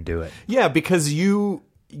shit, I didn't do it. Yeah, because you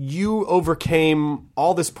overcame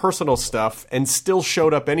all this personal stuff and still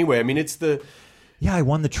showed up anyway. I mean, yeah, I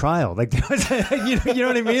won the trial. Like, you know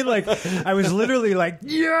what I mean? Like, I was literally like,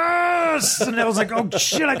 yes! And I was like, oh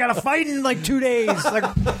shit, I got to fight in like 2 days. Like,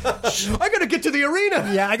 I got to get to the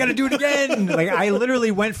arena. Yeah, I got to do it again. Like, I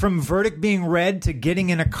literally went from verdict being read to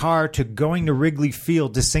getting in a car to going to Wrigley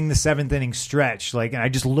Field to sing the 7th inning stretch. Like, and I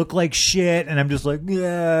just look like shit, and I'm just like,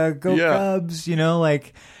 yeah, go Cubs. You know,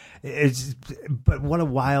 like. But what a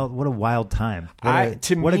wild time.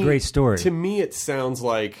 What a great story. To me, it sounds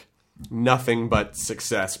like nothing but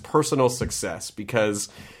success, personal success, because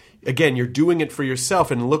again, you're doing it for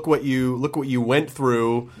yourself, and look what you went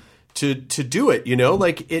through to do it. You know,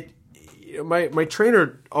 like it. My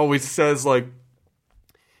trainer always says, like,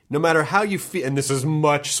 no matter how you feel, and this is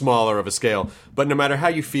much smaller of a scale, but no matter how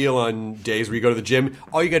you feel on days where you go to the gym,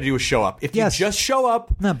 all you got to do is show up. If you just show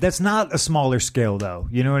up. No, that's not a smaller scale, though.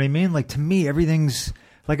 You know what I mean? Like, to me, everything's,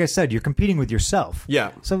 like I said, you're competing with yourself.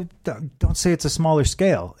 Yeah. So don't say it's a smaller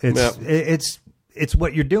scale. It's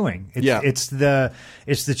what you're doing. It's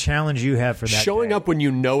the challenge you have for that. Showing day. up when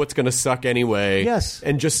you know it's going to suck anyway. Yes.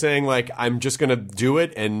 And just saying, like, I'm just going to do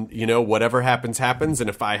it, and whatever happens happens, and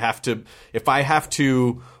if I have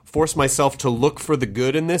to force myself to look for the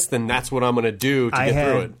good in this, then that's what I'm going to do to get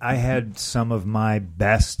through it. I had some of my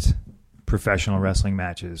best professional wrestling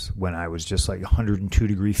matches when I was just like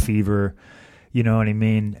 102-degree fever. You know what I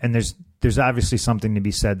mean? And there's obviously something to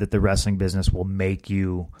be said that the wrestling business will make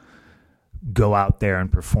you go out there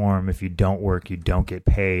and perform. If you don't work, you don't get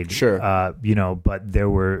paid. Sure. But there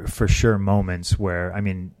were for sure moments where, I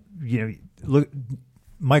mean, look,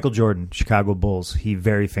 Michael Jordan, Chicago Bulls, he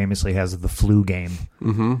very famously has the flu game.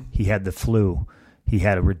 Mm-hmm. He had the flu. He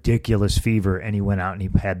had a ridiculous fever, and he went out and he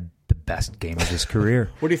had the best game of his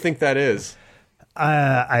career. What do you think that is?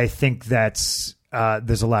 I think that's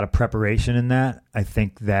there's a lot of preparation in that. I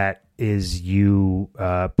think that is you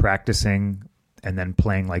practicing and then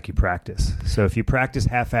playing like you practice. So if you practice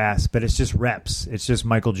half-ass, but it's just reps. It's just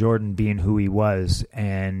Michael Jordan being who he was,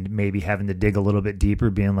 and maybe having to dig a little bit deeper,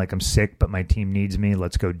 being like, I'm sick, but my team needs me.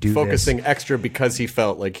 Let's go do Focusing this. extra because he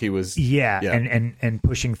felt like he was... Yeah. And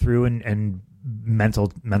pushing through and mental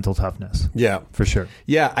toughness. Yeah. For sure.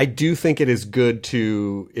 Yeah, I do think it is good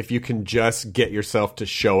to, if you can just get yourself to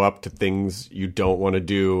show up to things you don't want to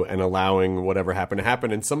do and allowing whatever happened to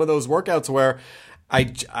happen. And some of those workouts where...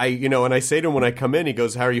 and I say to him when I come in, he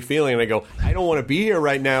goes, "How are you feeling?" And I go, "I don't want to be here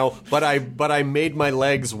right now, but I made my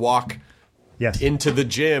legs walk into the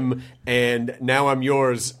gym, and now I'm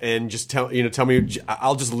yours. And just tell me,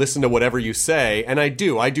 I'll just listen to whatever you say." And I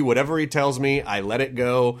do whatever he tells me. I let it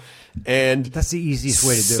go. And that's the easiest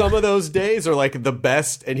way to do it. Some of those days are like the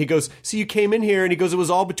best. And he goes, "So you came in here," and he goes, "It was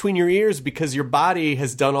all between your ears because your body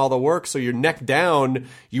has done all the work. So your neck down,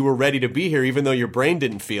 you were ready to be here, even though your brain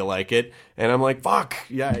didn't feel like it." And I'm like, fuck,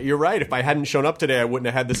 yeah, you're right. If I hadn't shown up today, I wouldn't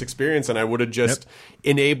have had this experience, and I would have just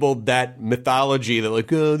enabled that mythology that,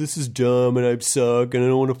 like, oh, this is dumb, and I suck, and I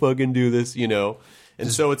don't want to fucking do this,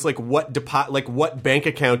 And so it's like, what bank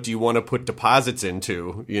account do you want to put deposits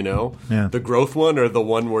into, Yeah. The growth one or the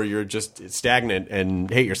one where you're just stagnant and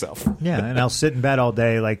hate yourself? Yeah, and I'll sit in bed all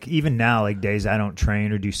day. Like, even now, like, days I don't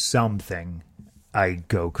train or do something, I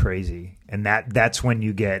go crazy. And that's when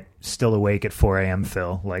you get still awake at 4 a.m.,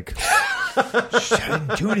 Phil. Like... I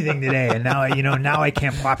didn't do anything today, and now I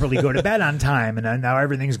can't properly go to bed on time, and now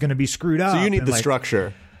everything's going to be screwed up. So you need the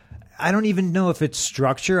structure. I don't even know if it's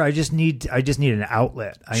structure. I just need an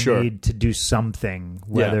outlet. I need to do something.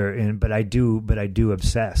 But I do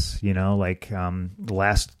obsess. The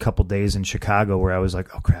last couple days in Chicago where I was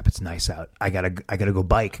like, oh crap, it's nice out. I gotta go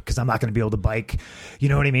bike because I'm not going to be able to bike. You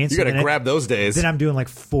know what I mean? You got to grab those days. Then I'm doing like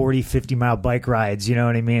 40, 50 mile bike rides. You know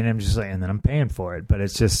what I mean? I'm just like, and then I'm paying for it. But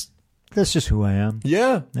it's just. That's just who I am.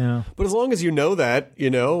 Yeah. Yeah. But as long as you know that,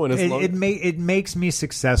 and it makes me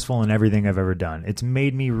successful in everything I've ever done. It's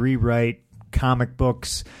made me rewrite comic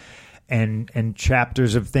books and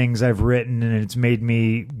chapters of things I've written, and it's made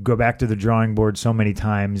me go back to the drawing board so many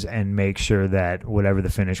times and make sure that whatever the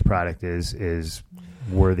finished product is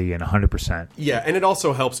worthy and 100%. Yeah, and it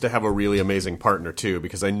also helps to have a really amazing partner too,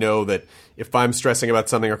 because I know that if I'm stressing about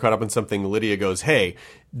something or caught up in something, Lydia goes, "Hey,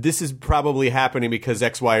 this is probably happening because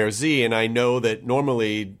X, Y, or Z," and I know that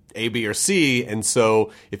normally A, B, or C. And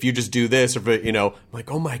so if you just do this, or I'm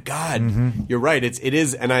like, oh my God, you're right. It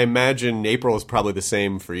is, and I imagine April is probably the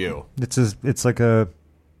same for you. It's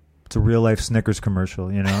a real life Snickers commercial,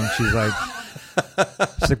 She's like,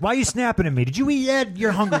 why are you snapping at me? Did you eat yet?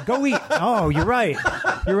 You're hungry. Go eat. Oh, you're right.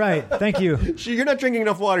 Thank you. You're not drinking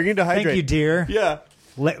enough water. You need to hydrate. Thank you, dear. Yeah.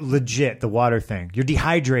 Legit, the water thing. You're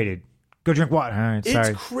dehydrated. Go drink water. All right,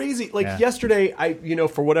 sorry. It's crazy. Yesterday, I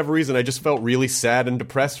for whatever reason, I just felt really sad and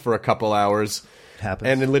depressed for a couple hours. Happens.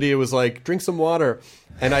 And then Lydia was like, drink some water.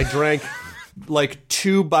 And I drank like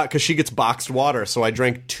because she gets boxed water. So I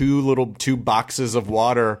drank two boxes of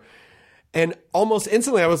water. And almost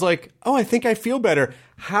instantly I was like, oh, I think I feel better.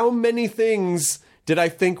 How many things did I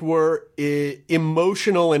think were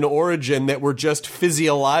emotional in origin that were just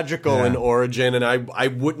physiological in origin? And I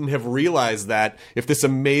wouldn't have realized that if this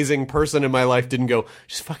amazing person in my life didn't go,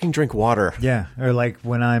 just fucking drink water. Yeah. Or like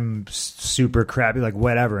when I'm super crappy, like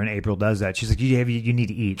whatever, and April does that. She's like, you need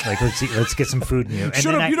to eat. Like, let's get some food in you. And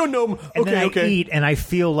shut up, you don't know. And then I eat and I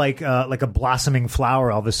feel like a blossoming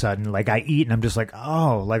flower all of a sudden. Like I eat and I'm just like,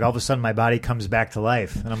 oh, like all of a sudden my body comes back to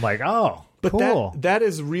life. And I'm like, oh. But cool. that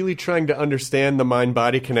is really trying to understand the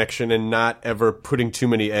mind-body connection and not ever putting too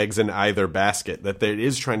many eggs in either basket. That it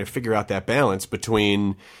is trying to figure out that balance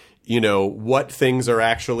between, what things are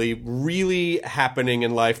actually really happening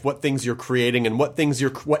in life, what things you're creating, and what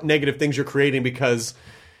negative things you're creating because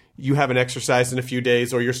you haven't exercised in a few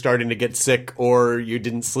days, or you're starting to get sick, or you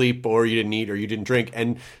didn't sleep, or you didn't eat, or you didn't drink.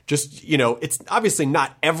 And just, it's obviously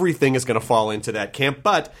not everything is going to fall into that camp,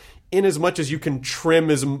 but in as much as you can trim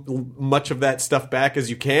as much of that stuff back as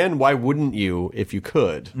you can, why wouldn't you if you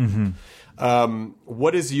could? Mm-hmm.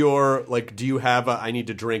 What is your, do you have I need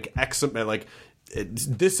to drink X,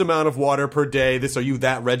 this amount of water per day? Are you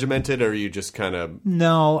that regimented, or are you just kind of...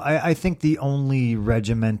 No, I think the only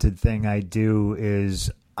regimented thing I do is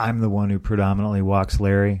I'm the one who predominantly walks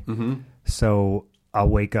Larry. Mm-hmm. So I'll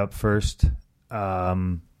wake up first,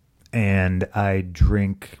 and I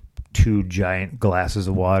drink 2 giant glasses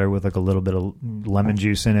of water with a little bit of lemon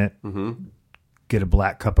juice in it, get a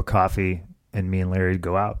black cup of coffee, and me and Larry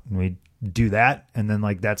go out and we do that. And then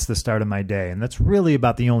that's the start of my day. And that's really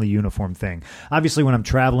about the only uniform thing. Obviously when I'm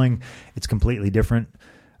traveling, it's completely different.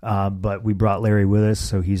 But we brought Larry with us,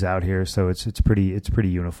 so he's out here. So it's pretty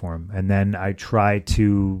uniform. And then I try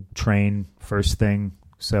to train first thing.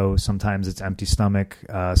 So sometimes it's empty stomach.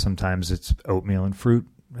 Sometimes it's oatmeal and fruit.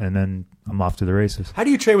 And then I'm off to the races. How do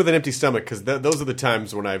you train with an empty stomach? Because those are the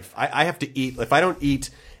times when I have to eat. If I don't eat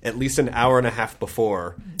at least an hour and a half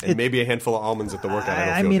before, and maybe a handful of almonds at the workout,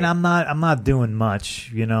 I don't feel good. I'm not doing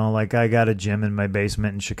much. I got a gym in my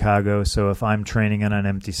basement in Chicago, so if I'm training on an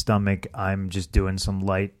empty stomach, I'm just doing some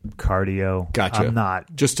light cardio. Gotcha. I'm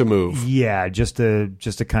not just to move. Yeah, just to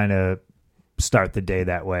kind of start the day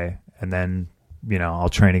that way, and then I'll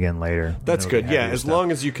train again later. That's good. Yeah, as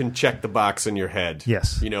long as you can check the box in your head.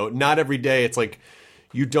 Yes. Not every day. It's like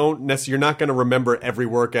you're not going to remember every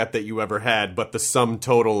workout that you ever had, but the sum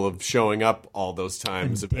total of showing up all those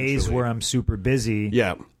times. Days where I'm super busy.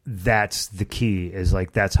 Yeah. That's the key, is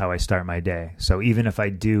that's how I start my day. So even if I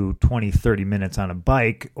do 20, 30 minutes on a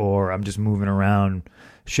bike, or I'm just moving around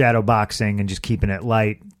shadow boxing and just keeping it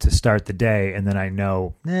light to start the day, and then I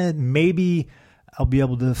know maybe I'll be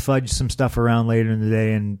able to fudge some stuff around later in the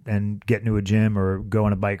day and get into a gym or go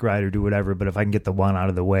on a bike ride or do whatever. But if I can get the one out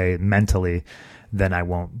of the way mentally, then I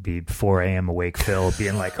won't be 4 a.m. awake, Phil,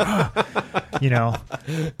 being like,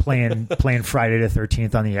 playing Friday the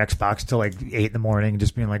 13th on the Xbox till 8 in the morning,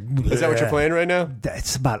 just being like, bleh. Is that what you're playing right now?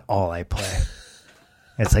 That's about all I play.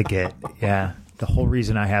 It's yeah. The whole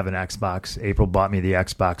reason I have an Xbox, April bought me the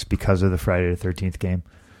Xbox because of the Friday the 13th game.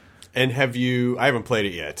 And I haven't played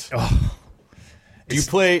it yet. Oh. Do you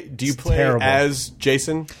play terrible. As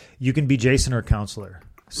Jason? You can be Jason or counselor.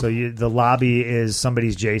 So the lobby is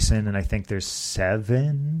somebody's Jason, and I think there's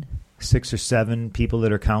 6 or 7 people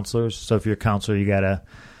that are counselors. So if you're a counselor, you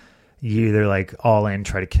either all in,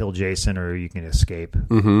 try to kill Jason, or you can escape.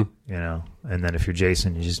 Mm-hmm. And then if you're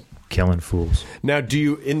Jason, you're just killing fools. Now,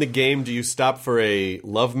 in the game, do you stop for a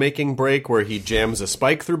lovemaking break where he jams a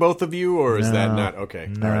spike through both of you, or is that not okay?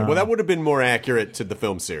 No. All right. Well, that would have been more accurate to the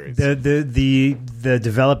film series. The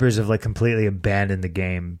developers have completely abandoned the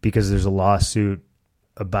game because there's a lawsuit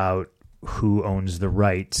about who owns the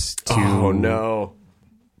rights to. Oh no.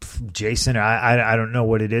 Jason, I don't know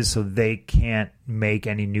what it is, so they can't make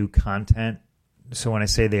any new content. So when I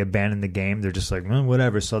say they abandoned the game, they're just like,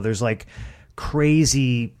 whatever. So there's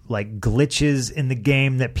crazy glitches in the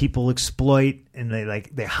game that people exploit, and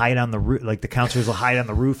they hide on the roof. The counselors will hide on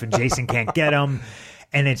the roof, and Jason can't get them.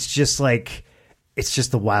 And it's just it's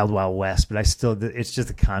just the wild, wild west. But it's just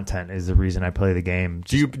the content is the reason I play the game.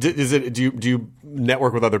 Do you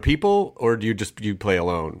network with other people, or do you play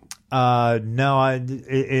alone? No,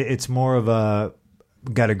 it's more of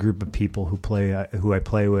got a group of people who I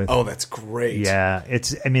play with. Oh, that's great. Yeah,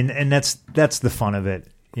 and that's the fun of it.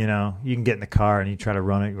 You know, you can get in the car and you try to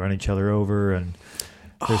run each other over, and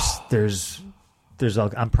there's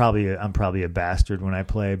I'm probably a bastard when I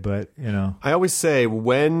play, but you know. I always say,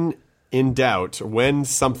 when in doubt, when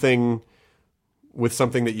something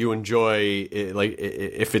that you enjoy,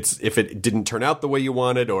 if it didn't turn out the way you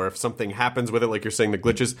wanted, or if something happens with it, like you're saying, the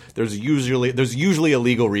glitches, there's usually a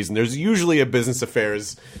legal reason. There's usually a business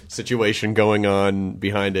affairs situation going on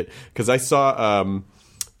behind it. Because I saw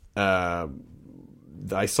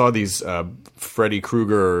these Freddy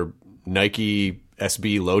Krueger Nike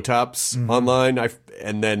SB low tops online,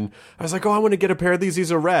 and then I was like, oh, I want to get a pair of these.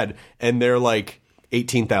 These are red, and they're like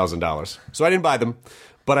 $18,000. So I didn't buy them,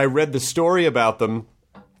 but I read the story about them.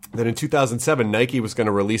 That in 2007, Nike was going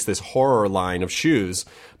to release this horror line of shoes,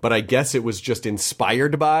 but I guess it was just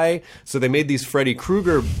inspired by. So they made these Freddy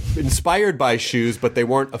Krueger inspired by shoes, but they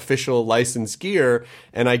weren't official licensed gear.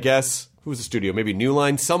 And I guess, who was the studio? Maybe New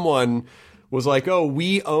Line. Someone was like, oh,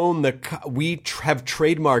 we have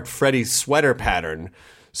trademarked Freddy's sweater pattern,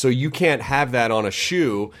 so you can't have that on a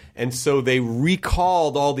shoe. And so they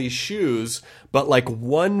recalled all these shoes, but like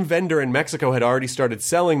one vendor in Mexico had already started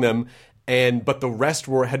selling them, but the rest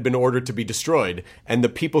had been ordered to be destroyed. And the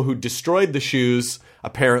people who destroyed the shoes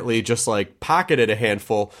apparently just like pocketed a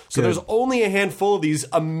handful. So there's only a handful of these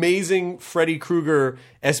amazing Freddy Krueger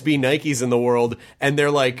SB Nikes in the world, and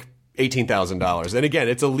they're like $18,000. And again,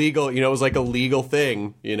 it's illegal. It was like a legal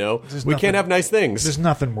thing. We can't have nice things. There's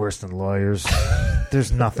nothing worse than lawyers.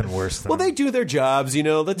 There's nothing worse than. Well, they do their jobs. That's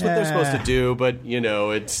what they're supposed to do. But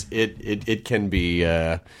it can be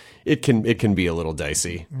it can be a little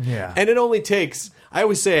dicey. Yeah. And it only takes. I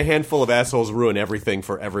always say a handful of assholes ruin everything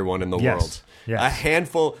for everyone in the world. Yes. A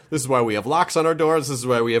handful. This is why we have locks on our doors. This is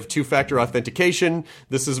why we have two-factor authentication.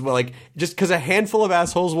 This is just because a handful of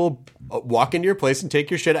assholes will walk into your place and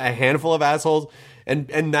take your shit. A handful of assholes,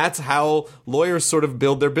 and that's how lawyers sort of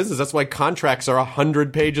build their business. That's why contracts are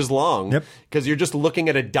 100 pages long. Yep. Because you're just looking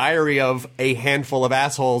at a diary of a handful of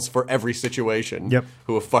assholes for every situation. Yep.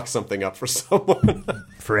 Who have fucked something up for someone.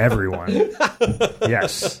 For everyone.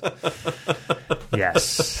 Yes.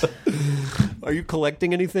 Yes. Are you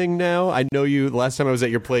collecting anything now? I know you. Last time I was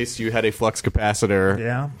at your place, you had a flux capacitor.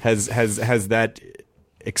 Yeah. Has that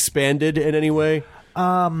expanded in any way?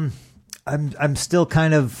 I'm still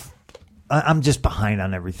kind of. I'm just behind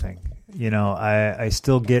on everything. I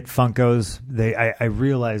still get Funkos. I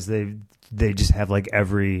realize they just have like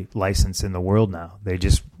every license in the world now. They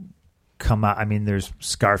just come out. I mean, there's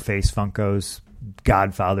Scarface Funkos,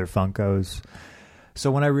 Godfather Funkos. So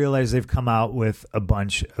when I realize they've come out with a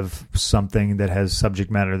bunch of something that has subject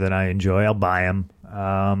matter that I enjoy, I'll buy them.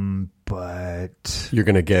 But you're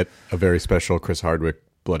going to get a very special Chris Hardwick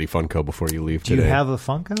Bloody Funko before you leave today. Do you have a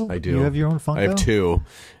Funko? I do. You have your own Funko? I have two,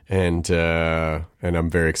 and I'm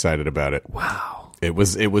very excited about it. Wow. It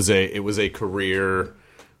was a career.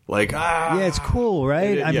 Yeah, it's cool,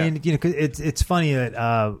 right? I mean, it's funny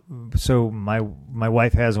that so my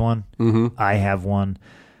wife has one, I have one.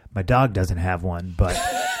 My dog doesn't have one, but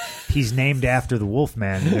he's named after the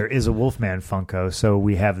Wolfman. There is a Wolfman Funko, so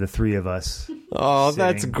we have the three of us. Oh, sitting.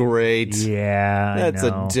 That's great. Yeah, that's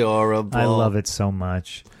adorable. I love it so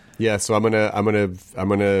much. Yeah, so I'm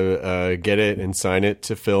gonna get it and sign it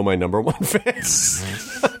to fill my number one fans.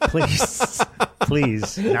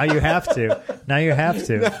 Please. Now you have to. Now I have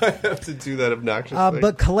to do that obnoxious thing.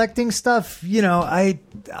 But collecting stuff, I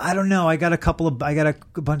don't know. I got a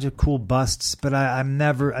bunch of cool busts, but I'm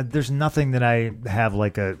never. There's nothing that I have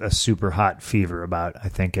like a super hot fever about. I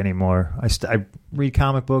think anymore. I read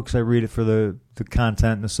comic books. I read it for the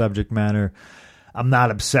content and the subject matter. I'm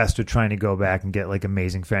not obsessed with trying to go back and get like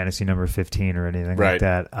Amazing Fantasy number 15 or anything like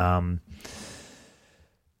that. I'm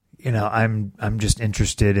just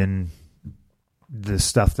interested in the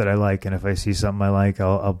stuff that I like, and if I see something I like,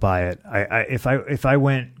 I'll buy it. If I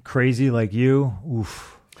went crazy like you,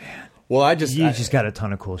 oof, man. Well, I just got a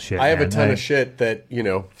ton of cool shit. I have a ton of shit that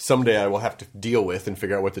someday I will have to deal with and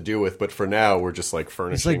figure out what to do with. But for now, we're just like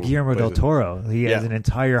furnishing. It's like Guillermo del Toro. He has an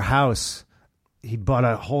entire house. He bought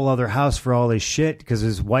a whole other house for all his shit because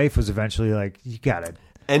his wife was eventually like, "You got it."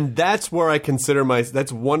 And that's where I consider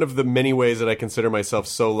that's one of the many ways that I consider myself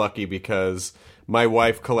so lucky, because my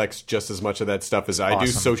wife collects just as much of that stuff as I do.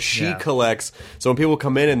 So she collects. So when people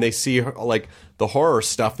come in and they see her, like the horror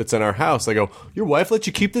stuff that's in our house, they go, "Your wife let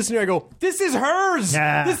you keep this in here?" I go, "This is hers.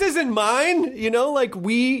 This isn't mine."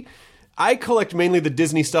 I collect mainly the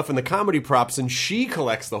Disney stuff and the comedy props, and she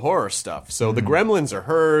collects the horror stuff. So the Gremlins are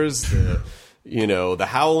hers. The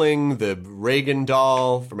Howling, the Reagan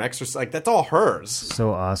doll from Exorcist, like that's all hers.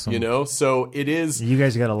 So awesome. So it is. You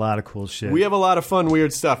guys got a lot of cool shit. We have a lot of fun,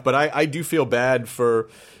 weird stuff, but I do feel bad for,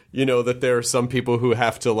 that there are some people who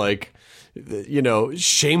have to like,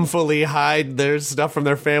 shamefully hide their stuff from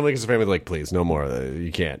their family because the family's like, please, no more.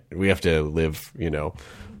 You can't. We have to live,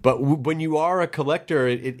 But when you are a collector,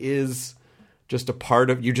 it is just a part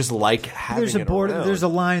of you. Just like having there's a border. around. There's a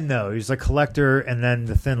line though. There's a collector, and then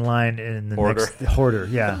the thin line in the Hoarder. next hoarder.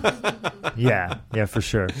 Yeah, yeah, for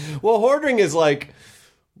sure. Well, hoarding is like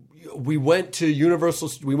we went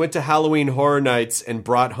to Halloween Horror Nights and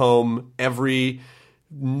brought home every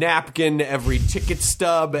napkin, every ticket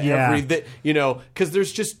stub, because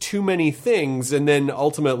there's just too many things, and then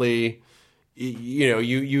ultimately,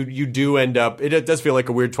 you do end up. It does feel like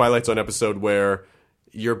a weird Twilight Zone episode where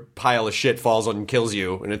your pile of shit falls on and kills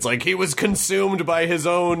you, and it's like he was consumed by his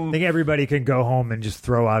own. I think everybody can go home and just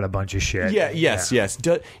throw out a bunch of shit. Yes.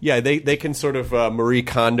 They can sort of Marie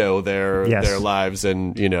Kondo their lives,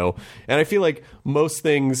 and and I feel like most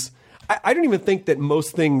things. I don't even think that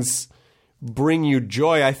most things bring you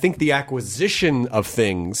joy. I think the acquisition of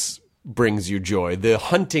things brings you joy. The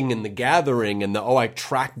hunting and the gathering and I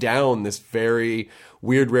tracked down this very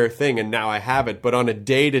weird, rare thing, and now I have it. But on a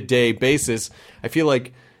day-to-day basis, I feel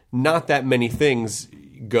like not that many things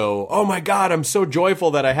go, oh my God, I'm so joyful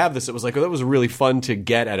that I have this. It was like, that was really fun to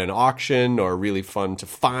get at an auction or really fun to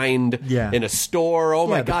find in a store. Oh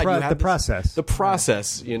my God, you have the process. The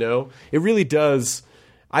process, it really does.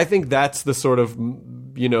 I think that's the sort of,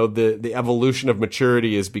 the evolution of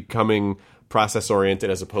maturity is becoming process-oriented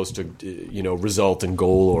as opposed to, result and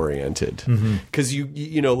goal-oriented. Because,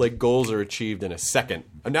 like goals are achieved in a second.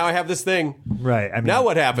 And now I have this thing. Right. I mean, now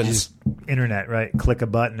what happens? Internet, right? Click a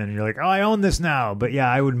button and you're like, oh, I own this now. But yeah,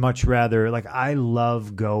 I would much rather, I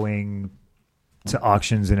love going to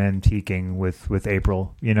auctions and antiquing with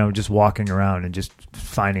April, just walking around and just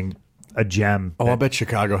finding a gem. Oh, I bet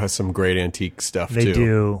Chicago has some great antique stuff too. They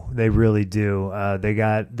do. They really do. They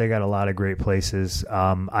got a lot of great places.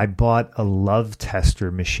 I bought a love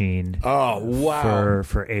tester machine. Oh, wow.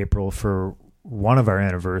 For April for one of our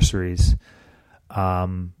anniversaries.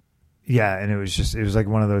 And it was like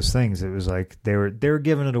one of those things. It was like they were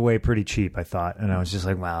giving it away pretty cheap, I thought, and I was just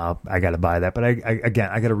like, wow, I got to buy that. But I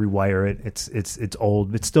got to rewire it. It's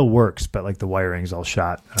old. It still works, but like the wiring's all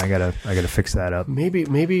shot. I gotta fix that up. Maybe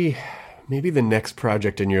the next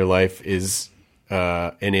project in your life is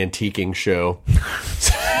an antiquing show.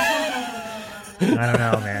 I don't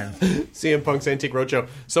know, man. CM Punk's Antique Roadshow.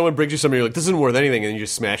 Someone brings you something, you're like, this isn't worth anything, and then you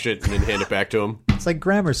just smash it and then hand it back to them. It's like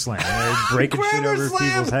Grammar Slam. They're breaking shit over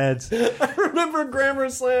people's heads. I remember Grammar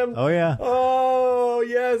Slam. Oh, yeah. Oh,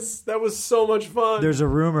 yes. That was so much fun. There's a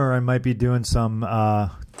rumor I might be doing some, I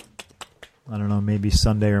don't know, maybe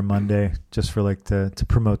Sunday or Monday, just for to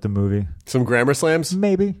promote the movie. Some Grammar Slams?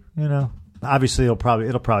 Maybe, Obviously, it'll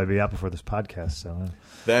probably be out before this podcast. So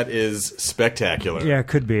that is spectacular. Yeah, it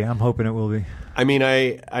could be. I'm hoping it will be. I mean,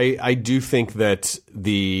 I do think that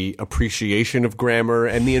the appreciation of grammar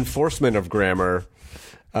and the enforcement of grammar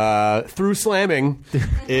through slamming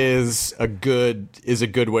is a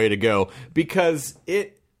good way to go, because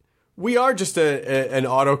we are just an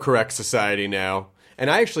autocorrect society now, and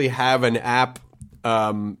I actually have an app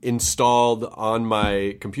installed on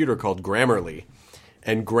my computer called Grammarly.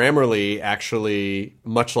 And Grammarly actually,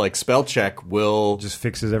 much like spell check, will just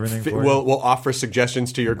fixes everything for you. Will offer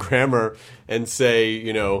suggestions to your grammar and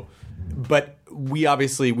say, but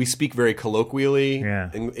we speak very colloquially.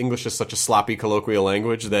 Yeah. English is such a sloppy colloquial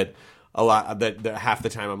language that that half the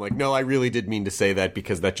time I'm like, no, I really did mean to say that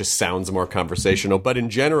because that just sounds more conversational. But in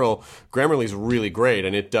general, Grammarly is really great,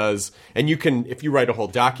 and it does. And you can, if you write a whole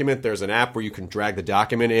document, there's an app where you can drag the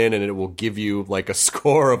document in, and it will give you like a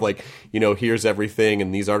score of here's everything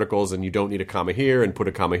in these articles, and you don't need a comma here and put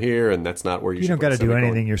a comma here, and that's not where you. You don't got to do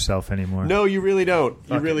anything yourself anymore. No, you really don't.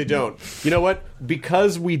 You really don't. You know what?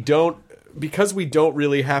 Because we don't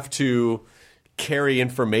really have to carry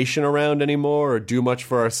information around anymore or do much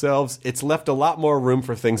for ourselves, it's left a lot more room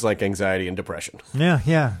for things like anxiety and depression. Yeah.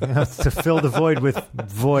 To fill the void with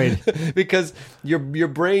void. Because your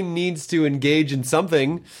brain needs to engage in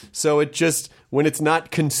something, so it just, when it's not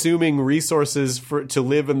consuming resources to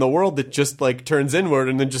live in the world, it just turns inward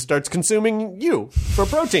and then just starts consuming you for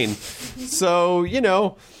protein. So,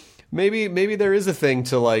 maybe there is a thing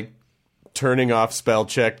to turning off spell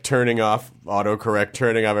check, turning off autocorrect,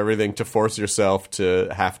 turning off everything to force yourself to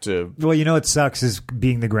have to. Well, you know what sucks is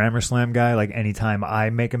being the Grammar Slam guy. Like anytime I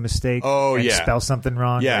make a mistake and spell something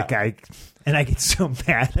wrong, like I get so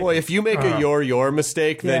mad. Well, if you make a your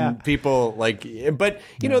mistake, then people like. But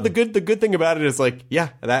you know the good thing about it is like,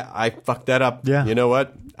 that I fucked that up. Yeah, you know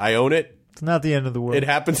what? I own it. It's not the end of the world. It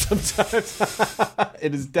happens sometimes.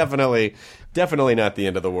 It is definitely not the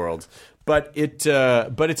end of the world. But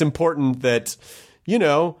it's important that, you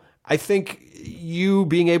know, I think you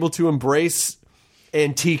being able to embrace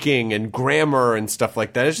antiquing and grammar and stuff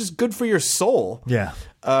like that is just good for your soul. Yeah.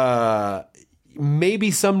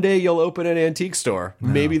 Maybe someday you'll open an antique store. No.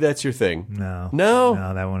 Maybe that's your thing. No,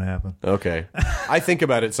 that won't happen. Okay. I think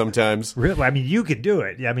about it sometimes. Really? I mean, you could do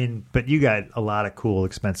it. I mean, but you got a lot of cool,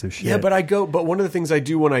 expensive shit. Yeah, but one of the things I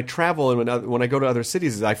do when I travel and when I go to other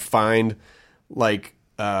cities is I find like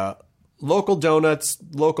local donuts,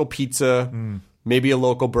 local pizza, maybe a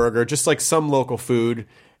local burger, just like some local food,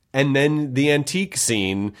 and then the antique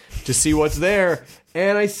scene to see what's there.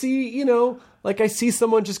 And I see, you know, like I see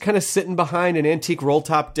someone just kind of sitting behind an antique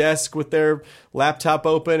roll-top desk with their laptop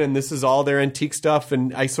open, and this is all their antique stuff.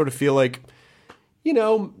 And I sort of feel like, you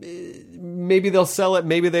know, maybe they'll sell it,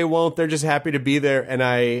 maybe they won't. They're just happy to be there, and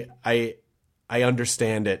I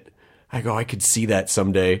understand it. I go, I could see that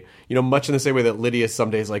someday. You know, much in the same way that Lydia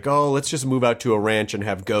someday is like, oh, let's just move out to a ranch and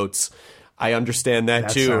have goats. I understand that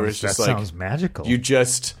too. That sounds magical. You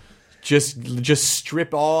just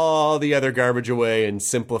strip all the other garbage away and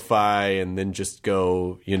simplify, and then just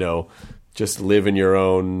go, you know, just live in your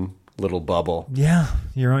own little bubble. Yeah,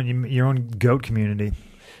 your own goat community.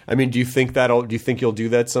 I mean, do you think you'll do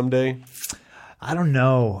that someday? I don't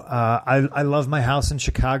know. I love my house in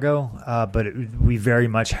Chicago, but we very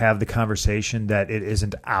much have the conversation that it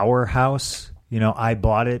isn't our house. You know, I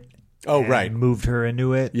bought it. Oh, right. Moved her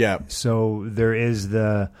into it. Yeah. So there is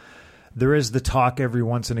the talk every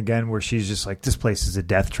once and again where she's just like, this place is a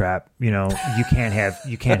death trap. You know, you can't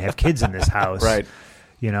have kids in this house. Right.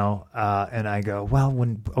 You know, and I go, well,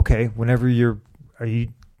 whenever you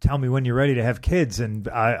tell me when you're ready to have kids, and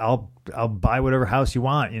I'll buy whatever house you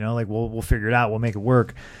want. You know, like we'll figure it out. We'll make it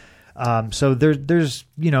work. So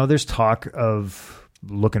there's talk of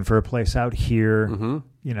looking for a place out here. Mm-hmm.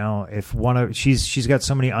 You know, if she's got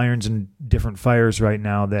so many irons and different fires right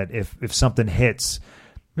now that if something hits,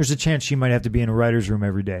 there's a chance she might have to be in a writer's room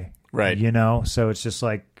every day. Right. You know, so it's just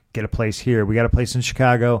like, get a place here. We got a place in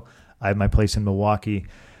Chicago. I have my place in Milwaukee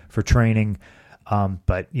for training.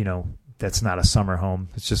 But, you know, that's not a summer home.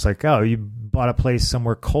 It's just like, oh, you bought a place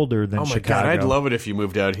somewhere colder than Chicago. Oh, my God. I'd love it if you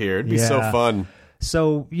moved out here. It'd be so fun.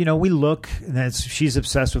 So, you know, we look, and she's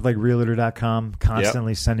obsessed with like Realtor.com,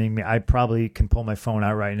 constantly sending me. I probably can pull my phone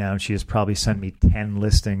out right now, and she has probably sent me 10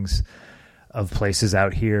 listings of places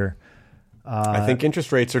out here. I think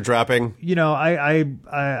interest rates are dropping. You know,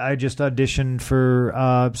 I just auditioned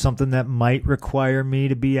for something that might require me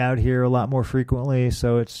to be out here a lot more frequently.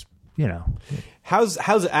 So it's, you know, how's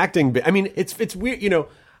acting been? I mean, it's weird. You know,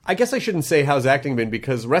 I guess I shouldn't say how's acting been,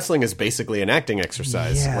 because wrestling is basically an acting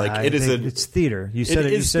exercise. Yeah, like it's theater. You said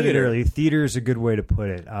it earlier. Theater is a good way to put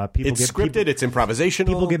it. It's scripted. It's improvisational.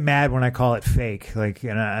 People get mad when I call it fake. Like,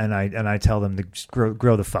 and I tell them to just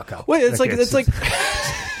grow the fuck up. Well, it's like.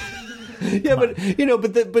 Yeah, but you know,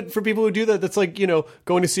 but for people who do that, that's like, you know,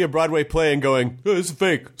 going to see a Broadway play and going, oh, this is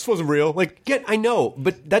fake. This wasn't real. Like, I know,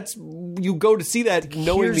 but that's, you go to see that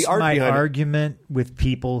knowing the art behind it. Here's my argument with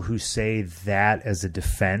people who say that as a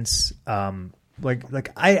defense.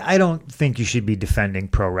 Like I don't think you should be defending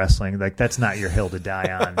pro wrestling. Like, that's not your hill to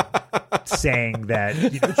die on. Saying that,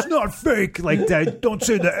 you know, it's not fake. Like, that, don't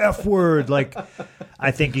say the F word. Like,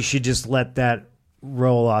 I think you should just let that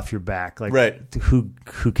roll off your back. Like, right. Who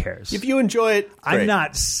cares? If you enjoy it, great. I'm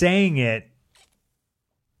not saying it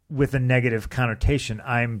with a negative connotation.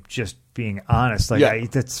 I'm just being honest. Like,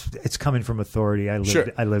 it's coming from authority. I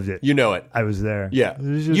lived it. You know it. I was there. Yeah.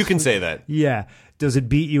 You can say that. Yeah. Does it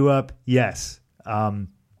beat you up? Yes.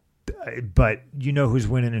 But you know who's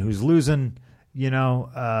winning and who's losing, you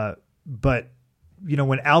know, but you know,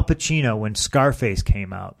 when Scarface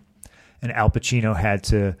came out and Al Pacino had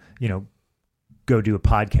to, you know, go do a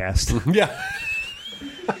podcast. Yeah.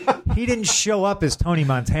 He didn't show up as Tony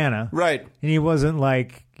Montana. Right. And he wasn't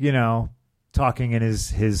like, you know, talking in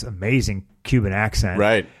his amazing Cuban accent.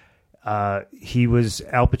 Right. He was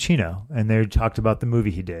Al Pacino, and they talked about the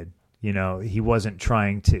movie he did. You know, he wasn't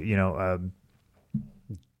trying to, you know,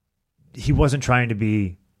 he wasn't trying to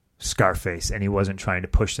be Scarface, and he wasn't trying to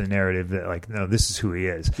push the narrative that, like, no, this is who he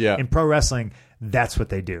is. Yeah. In pro wrestling, that's what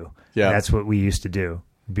they do. Yeah. That's what we used to do.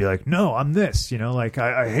 be like, no, I'm this, like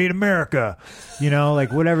I hate America,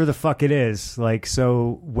 like whatever the fuck it is. Like,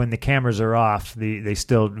 so when the cameras are off, they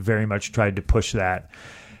still very much tried to push that.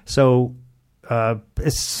 So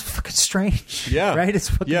it's fucking strange. Yeah. Right? It's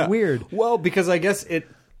fucking weird. Well, because I guess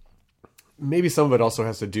maybe some of it also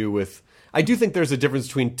has to do with, I do think there's a difference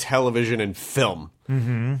between television and film,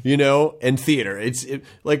 and theater.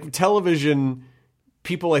 Like television,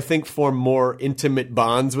 people, I think, form more intimate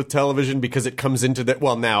bonds with television because it comes into that.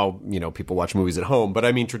 Well, now, people watch movies at home, but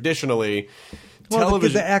I mean, traditionally, television.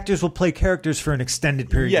 Because the actors will play characters for an extended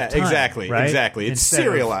period of time. Yeah, exactly. Right? Exactly. It's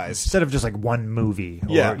serialized. Instead of just like one movie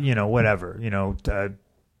or, whatever.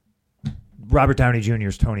 Robert Downey Jr.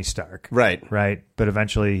 is Tony Stark. Right. Right. But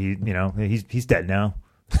eventually, he's dead now.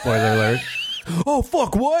 Spoiler alert. Oh,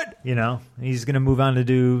 fuck, what? He's going to move on to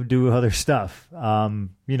do other stuff.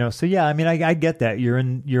 So yeah, I mean, I get that. You're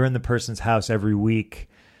in the person's house every week.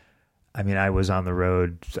 I mean, I was on the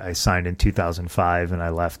road. I signed in 2005 and I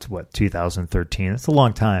left 2013. That's a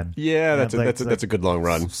long time. Yeah, that's a good long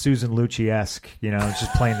run. Susan Lucci-esque,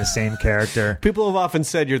 just playing the same character. People have often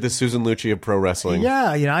said you're the Susan Lucci of pro wrestling.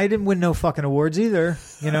 Yeah, I didn't win no fucking awards either,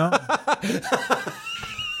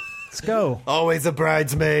 Let's go. Always a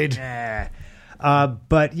bridesmaid. Yeah.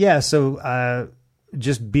 But yeah, so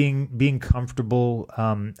just being comfortable.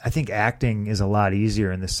 I think acting is a lot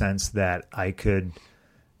easier in the sense that I could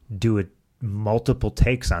do it multiple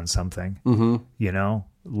takes on something.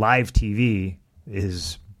 Live TV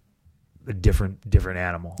is a different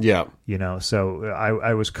animal. Yeah. So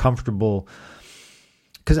I was comfortable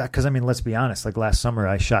because I mean, let's be honest, like last summer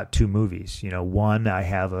I shot 2 movies. One I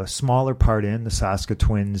have a smaller part in the Saska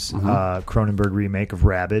Twins Cronenberg remake of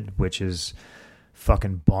Rabid, which is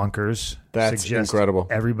fucking bonkers. That's incredible.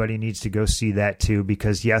 Everybody needs to go see that too,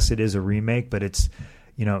 because yes, it is a remake, but it's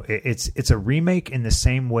it's a remake in the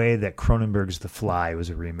same way that Cronenberg's The Fly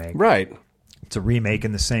was a remake. Right. It's a remake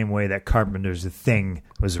in the same way that Carpenter's The Thing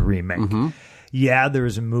was a remake. Yeah, there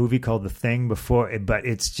was a movie called The Thing before, but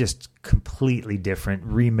it's just completely different,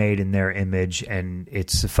 remade in their image, and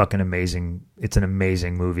it's a fucking amazing. It's an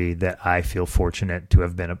amazing movie that I feel fortunate to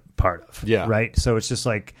have been a part of. Yeah. Right? So it's just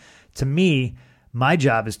like, to me, my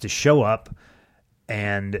job is to show up,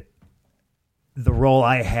 and the role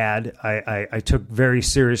I had, I took very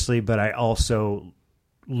seriously, but I also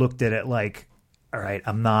looked at it like, all right,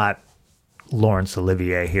 I'm not Laurence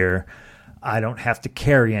Olivier here. I don't have to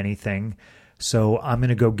carry anything. So I'm going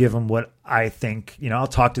to go give them what I think, I'll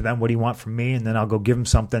talk to them. What do you want from me? And then I'll go give them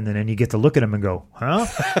something. And then you get to look at them and go, huh?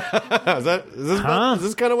 Is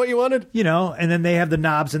this kind of what you wanted? And then they have the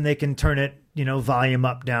knobs and they can turn it, volume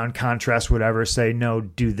up, down, contrast, whatever, say, no,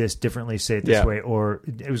 do this differently, say it this way. Or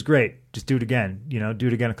it was great. Just do it again, do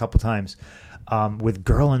it again a couple times. With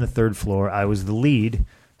Girl on the Third Floor, I was the lead.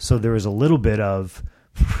 So there was a little bit of,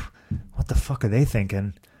 what the fuck are they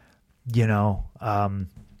thinking?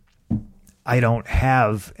 I don't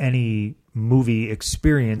have any movie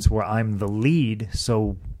experience where I'm the lead,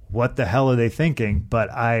 so what the hell are they thinking? But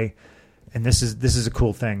and this is a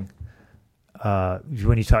cool thing.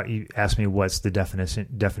 When you asked me what's the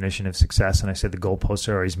definition of success, and I said the goalposts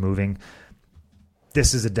are always moving.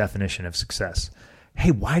 This is a definition of success.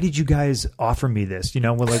 Hey, why did you guys offer me this?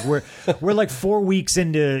 We're like 4 weeks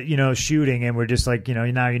into, shooting, and we're just like,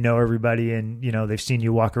 now everybody, and, they've seen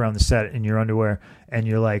you walk around the set in your underwear, and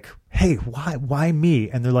you're like, hey, why me?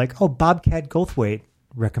 And they're like, oh, Bobcat Goldthwait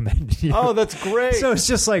recommended you. Oh, that's great. So it's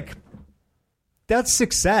just like, that's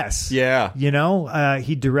success. Yeah.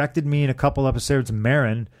 He directed me in a couple episodes of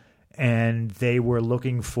Marin, and they were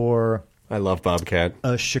looking for, I love Bobcat,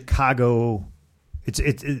 a Chicago. It's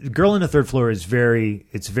Girl on the Third Floor is very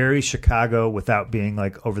Chicago without being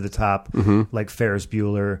like over the top, like Ferris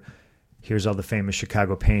Bueller. Here's all the famous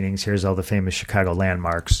Chicago paintings. Here's all the famous Chicago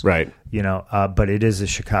landmarks. Right. But it is a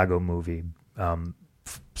Chicago movie,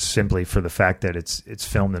 simply for the fact that it's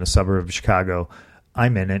filmed in a suburb of Chicago.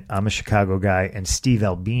 I'm in it. I'm a Chicago guy, and Steve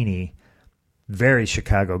Albini, very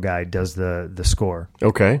Chicago guy, does the score.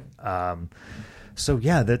 Okay. So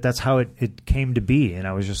yeah, that's how it came to be, and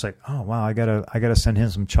I was just like, oh wow, I gotta send him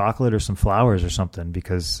some chocolate or some flowers or something,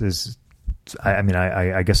 because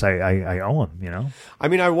I guess I owe him, I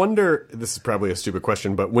mean, I wonder. This is probably a stupid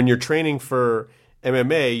question, but when you're training for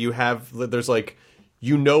MMA, there's like,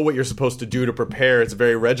 what you're supposed to do to prepare. It's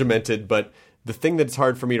very regimented, but the thing that's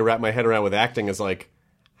hard for me to wrap my head around with acting is like,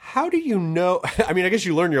 how do you know? I mean, I guess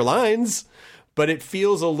you learn your lines, but it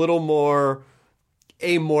feels a little more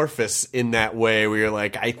amorphous in that way, where you're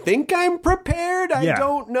like, I think I'm prepared. I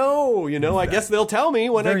don't know. I guess they'll tell me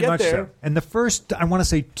when I get there. So. And the first, I want to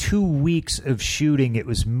say 2 weeks of shooting, it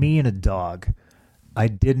was me and a dog. I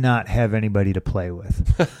did not have anybody to play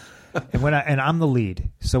with. And I'm the lead.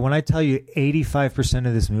 So when I tell you 85%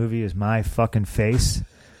 of this movie is my fucking face,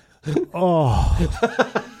 oh.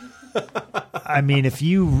 I mean, if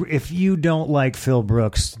you don't like Phil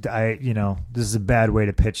Brooks, this is a bad way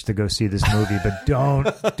to pitch to go see this movie, but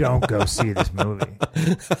don't go see this movie.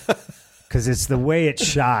 Because it's the way it's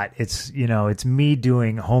shot. It's me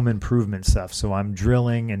doing home improvement stuff. So I'm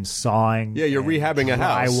drilling and sawing. Yeah, you're rehabbing a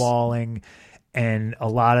house. Drywalling. And a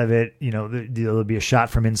lot of it, there'll be a shot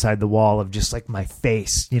from inside the wall of just like my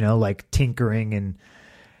face, like tinkering, and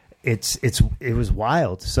it was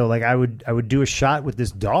wild. So like I would do a shot with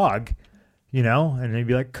this dog, and they'd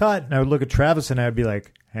be like, cut. And I would look at Travis and I'd be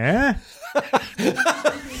like, eh?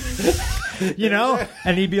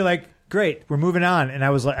 And he'd be like, great, we're moving on. And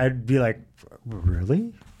I'd be like,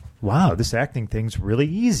 really? Wow, this acting thing's really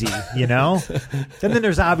easy, And then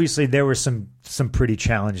there were some pretty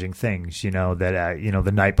challenging things, that,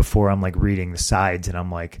 the night before I'm like reading the sides and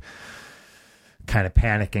I'm like kind of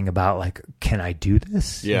panicking about like, can I do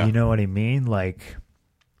this? Yeah. You know what I mean? Like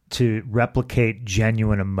to replicate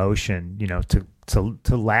genuine emotion, to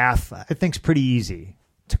laugh, I think's pretty easy.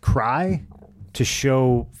 To cry, to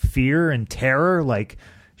show fear and terror, like,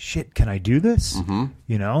 shit, can I do this? Mm-hmm.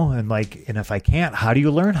 And if I can't, how do you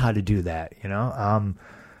learn how to do that?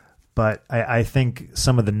 But I think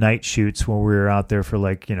some of the night shoots when we were out there for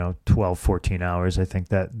 12, 14 hours, I think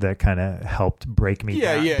that kind of helped break me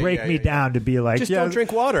down to be like, just don't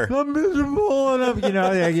drink water. I'm miserable enough.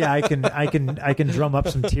 I can drum up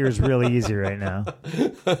some tears really easy right now.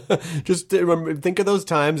 Just think of those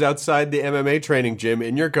times outside the MMA training gym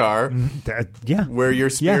in your car, where your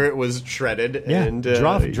spirit was shredded. Yeah. And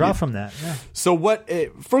draw from that. Yeah. So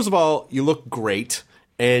first of all, you look great.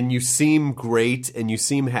 And you seem great, and you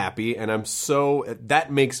seem happy, and that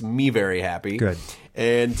makes me very happy. Good.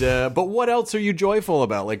 And but what else are you joyful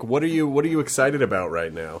about? Like, what are you excited about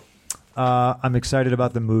right now? I'm excited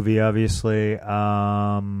about the movie, obviously.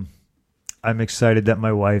 I'm excited that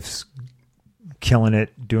my wife's killing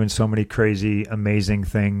it, doing so many crazy, amazing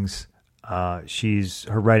things. Her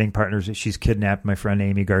writing partners. She's kidnapped my friend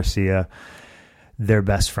Amy Garcia. They're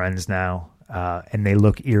best friends now. And they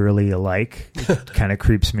look eerily alike. It kind of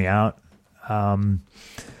creeps me out.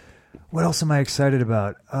 What else am I excited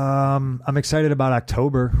about? I'm excited about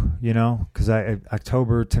October, because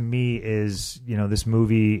October to me is, this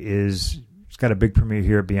movie it's got a big premiere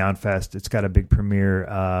here at Beyond Fest. It's got a big premiere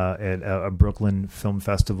at a Brooklyn Film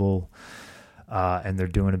Festival, and they're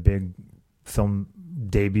doing a big film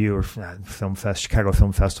debut or film fest. Chicago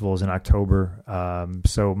Film Festival is in October.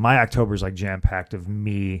 So my October is like jam packed of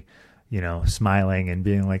me, smiling and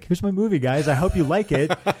being like, here's my movie, guys. I hope you like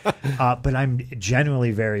it. But I'm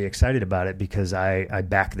genuinely very excited about it because I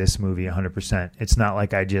back this movie 100%. It's not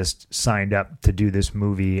like I just signed up to do this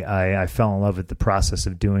movie. I fell in love with the process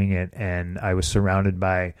of doing it, and I was surrounded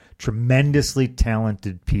by tremendously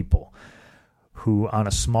talented people who, on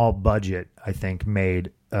a small budget, I think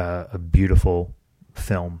made a beautiful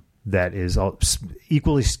film that is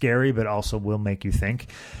equally scary, but also will make you think.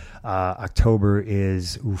 October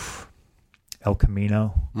is, El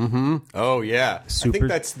Camino. Mm-hmm. Oh, yeah. I think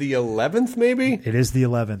that's the 11th, maybe? It is the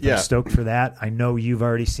 11th. Yeah. I'm stoked for that. I know you've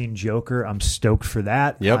already seen Joker. I'm stoked for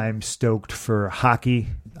that. Yep. I'm stoked for hockey.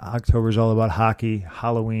 October's all about hockey.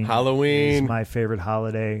 Halloween is my favorite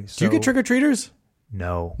holiday. So, do you get trick-or-treaters?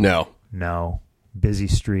 No. Busy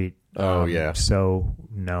street. Oh, yeah. So,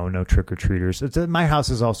 no trick-or-treaters. My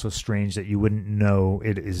house is also strange that you wouldn't know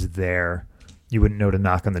it is there. You wouldn't know to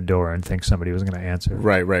knock on the door and think somebody was going to answer.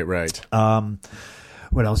 Right.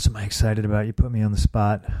 What else am I excited about? You put me on the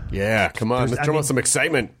spot. Yeah, come on. Let's throw out some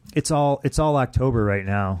excitement. It's all October right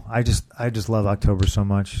now. I just love October so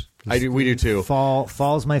much. We do too.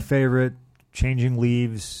 Fall's my favorite. Changing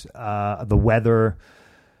leaves, the weather.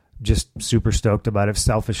 Just super stoked about it.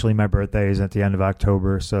 Selfishly, my birthday is at the end of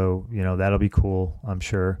October, so that'll be cool, I'm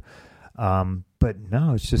sure. But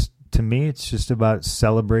no, it's just, to me, it's just about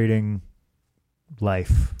celebrating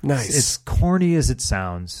life. Nice. It's corny as it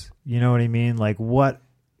sounds. You know what I mean? Like,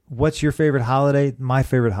 what's your favorite holiday? My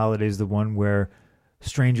favorite holiday is the one where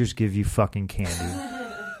strangers give you fucking candy.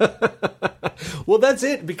 Well, that's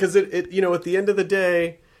it, because it at the end of the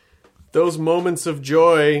day, those moments of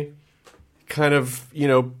joy kind of,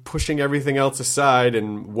 pushing everything else aside,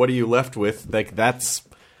 and what are you left with? Like, I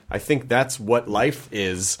think that's what life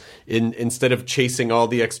is. Instead of chasing all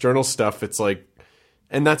the external stuff, it's like,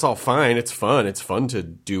 and that's all fine. It's fun. It's fun to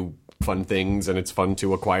do fun things, and it's fun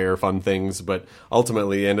to acquire fun things. But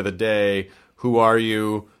ultimately, at the end of the day, who are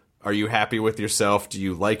you? Are you happy with yourself? Do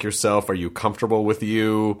you like yourself? Are you comfortable with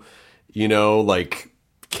you?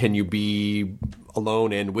 Can you be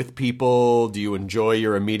alone and with people? Do you enjoy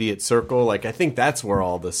your immediate circle? Like, I think that's where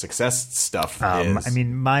all the success stuff is. I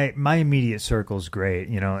mean, my immediate circle is great,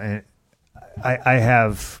 you know, and I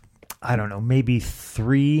have, I don't know, maybe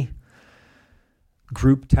 3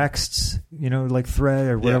 group texts, you know, like thread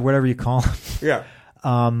or whatever you call them. Yeah.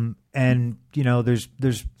 And you know, there's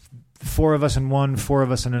 4 of us in one, 4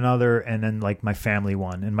 of us in another, and then like my family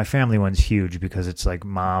one. And my family one's huge because it's like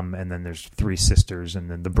mom, and then there's 3 sisters, and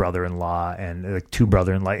then the brother-in-law, and like 2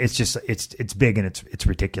 brother-in-law. It's just it's big and it's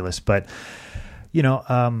ridiculous. But you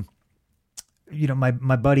know,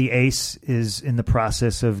 my buddy Ace is in the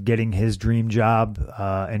process of getting his dream job,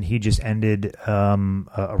 and he just ended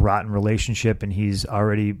a rotten relationship, and he's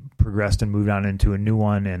already progressed and moved on into a new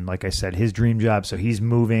one. And like I said, his dream job, so he's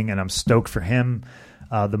moving, and I'm stoked for him.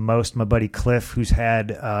 The most, my buddy Cliff, who's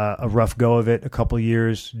had a rough go of it a couple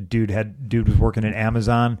years. Dude was working at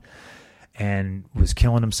Amazon and was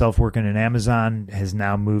killing himself working at Amazon, has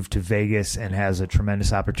now moved to Vegas and has a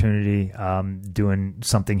tremendous opportunity doing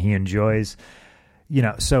something he enjoys. You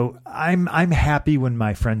know, so I'm happy when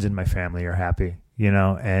my friends and my family are happy, you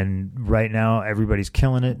know, and right now everybody's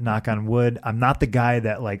killing it, knock on wood. I'm not the guy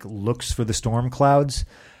that like looks for the storm clouds.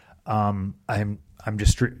 I'm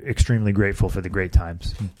just extremely grateful for the great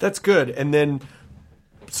times. That's good. And then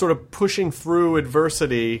sort of pushing through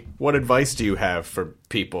adversity, what advice do you have for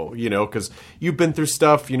people? You know, because you've been through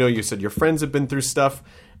stuff, you know, you said your friends have been through stuff,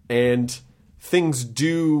 and things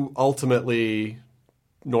do ultimately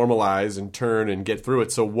normalize and turn and get through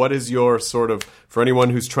it. So what is your sort of, for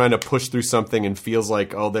anyone who's trying to push through something and feels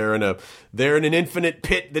like, oh, they're in an infinite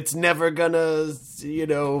pit that's never gonna, you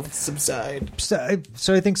know, subside?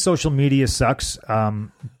 So I think social media sucks.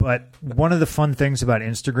 But one of the fun things about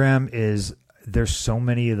Instagram is there's so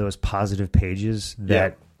many of those positive pages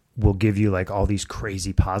that will give you like all these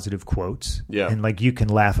crazy positive quotes. Yeah. And like you can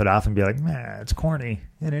laugh it off and be like, man, it's corny.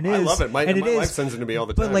 And it is. I love it. My wife sends it to me all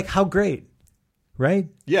the time. But like, how great. Right?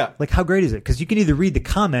 Yeah. Like, how great is it? Because you can either read the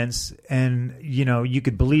comments and, you know, you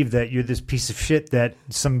could believe that you're this piece of shit that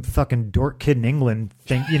some fucking dork kid in England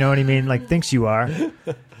you know what I mean? Like, thinks you are.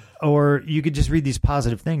 Or you could just read these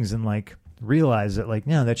positive things and, like, realize that, like,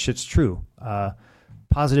 no, that shit's true.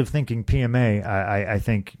 Positive thinking, PMA, I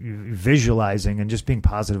think visualizing and just being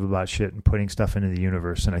positive about shit and putting stuff into the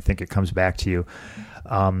universe. And I think it comes back to you.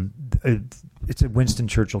 It's a Winston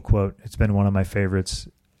Churchill quote. It's been one of my favorites.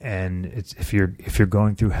 And it's if you're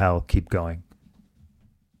going through hell, keep going.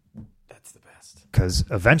 That's the best. Because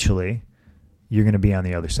eventually, you're going to be on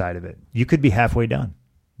the other side of it. You could be halfway done.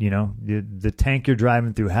 You know, the tank you're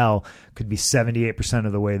driving through hell could be 78%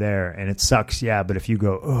 of the way there, and it sucks. Yeah, but if you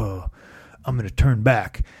go, oh, I'm going to turn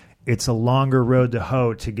back, it's a longer road to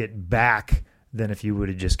hoe to get back than if you would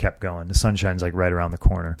have just kept going. The sunshine's like right around the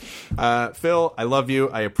corner. Phil, I love you.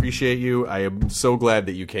 I appreciate you. I am so glad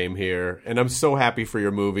that you came here, and I'm so happy for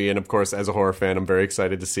your movie. And of course, as a horror fan, I'm very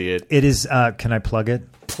excited to see it. It is. Can I plug it?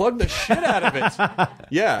 Plug the shit out of it.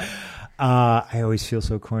 Yeah. I always feel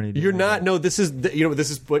so corny. You're not. No, this is this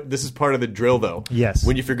is part of the drill, though. Yes.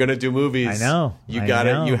 When if you're going to do movies, I know you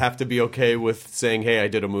have to be okay with saying, "Hey, I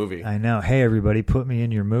did a movie." I know. Hey, everybody, put me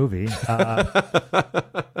in your movie.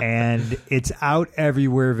 And it's out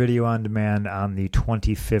everywhere, video on demand, on the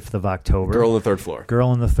 25th of October. Girl on the Third Floor. Girl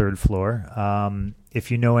on the Third Floor.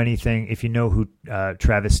 If you know anything, if you know who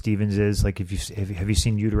Travis Stevens is, like have you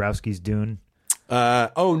seen Jodorowsky's Dune?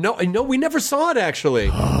 Oh no, we never saw it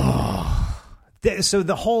actually. So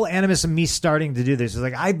the whole animus of me starting to do this is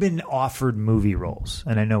like I've been offered movie roles,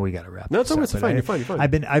 and I know we got to wrap. No, it's fine. You're fine. I've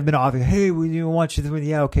been offered. Hey, we want you to.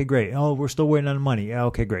 Yeah, okay, great. Oh, we're still waiting on the money. Yeah,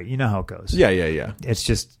 okay, great. You know how it goes. Yeah. It's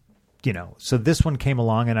just, you know. So this one came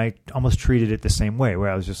along, and I almost treated it the same way, where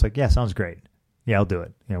I was just like, yeah, sounds great. Yeah, I'll do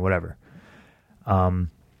it. You know, whatever. And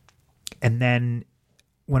then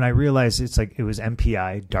when I realized it was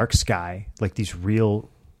MPI, Dark Sky, like these real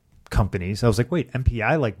companies, I was like, wait,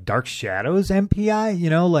 MPI, like Dark Shadows MPI? You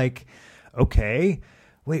know, like, okay.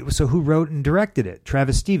 Wait, so who wrote and directed it?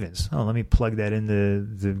 Travis Stevens. Oh, let me plug that into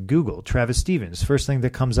the Google. Travis Stevens. First thing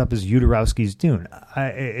that comes up is Jodorowsky's Dune.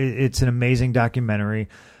 It's an amazing documentary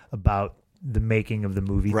about the making of the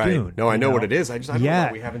movie Dune. No, I know what it is. I don't know.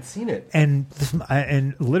 We haven't seen it.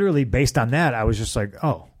 And literally based on that, I was just like,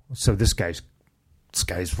 oh, so this guy's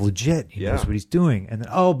legit. He knows what he's doing. And then,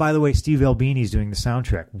 oh, by the way, Steve Albini's doing the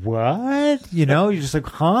soundtrack. What? You know, you're just like,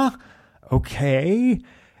 huh? Okay.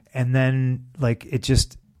 And then like it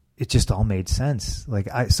just all made sense. Like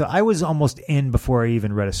I was almost in before I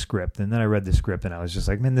even read a script. And then I read the script and I was just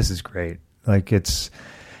like, man, this is great. Like it's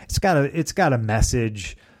got a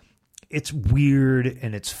message. It's weird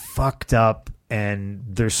and it's fucked up and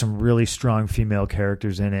there's some really strong female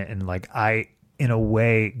characters in it. And like I in a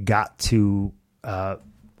way, got to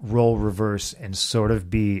role reverse and sort of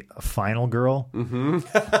be a final girl. Mm-hmm.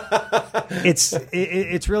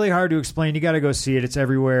 It's really hard to explain. You got to go see it. It's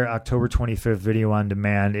everywhere. October 25th, video on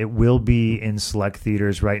demand. It will be in select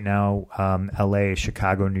theaters right now. LA,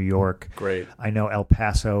 Chicago, New York. Great. I know El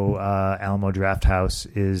Paso, Alamo Drafthouse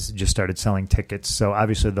is just started selling tickets. So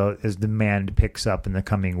obviously, as demand picks up in the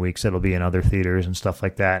coming weeks, it'll be in other theaters and stuff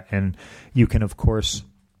like that. And you can, of course,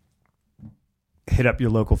 hit up your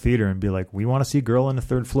local theater and be like, we want to see Girl on the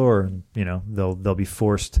Third Floor. And, they'll be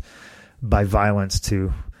forced by violence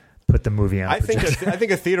to put the movie on. I think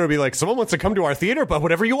a theater would be like, someone wants to come to our theater, but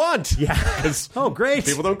whatever you want. Yeah. Oh, great.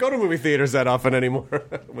 People don't go to movie theaters that often anymore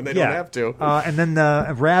when they don't have to. And then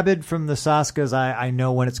the Rabid from the Saskas, I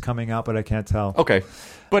know when it's coming out, but I can't tell. Okay.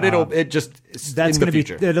 But it'll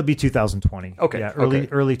be 2020. Okay. Yeah.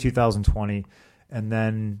 Early 2020. And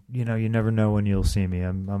then, you never know when you'll see me.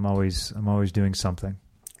 I'm always doing something.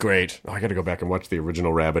 Great. Oh, I got to go back and watch the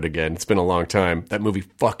original Rabid again. It's been a long time. That movie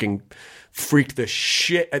fucking freaked the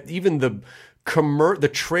shit. Even the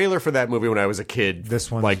trailer for that movie when I was a kid,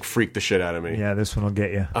 this one freaked the shit out of me. Yeah, this one will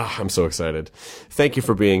get you. Oh, I'm so excited. Thank you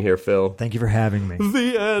for being here, Phil. Thank you for having me.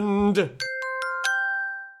 The end.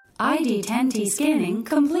 ID10T scanning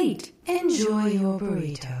complete. Enjoy your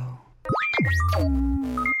burrito.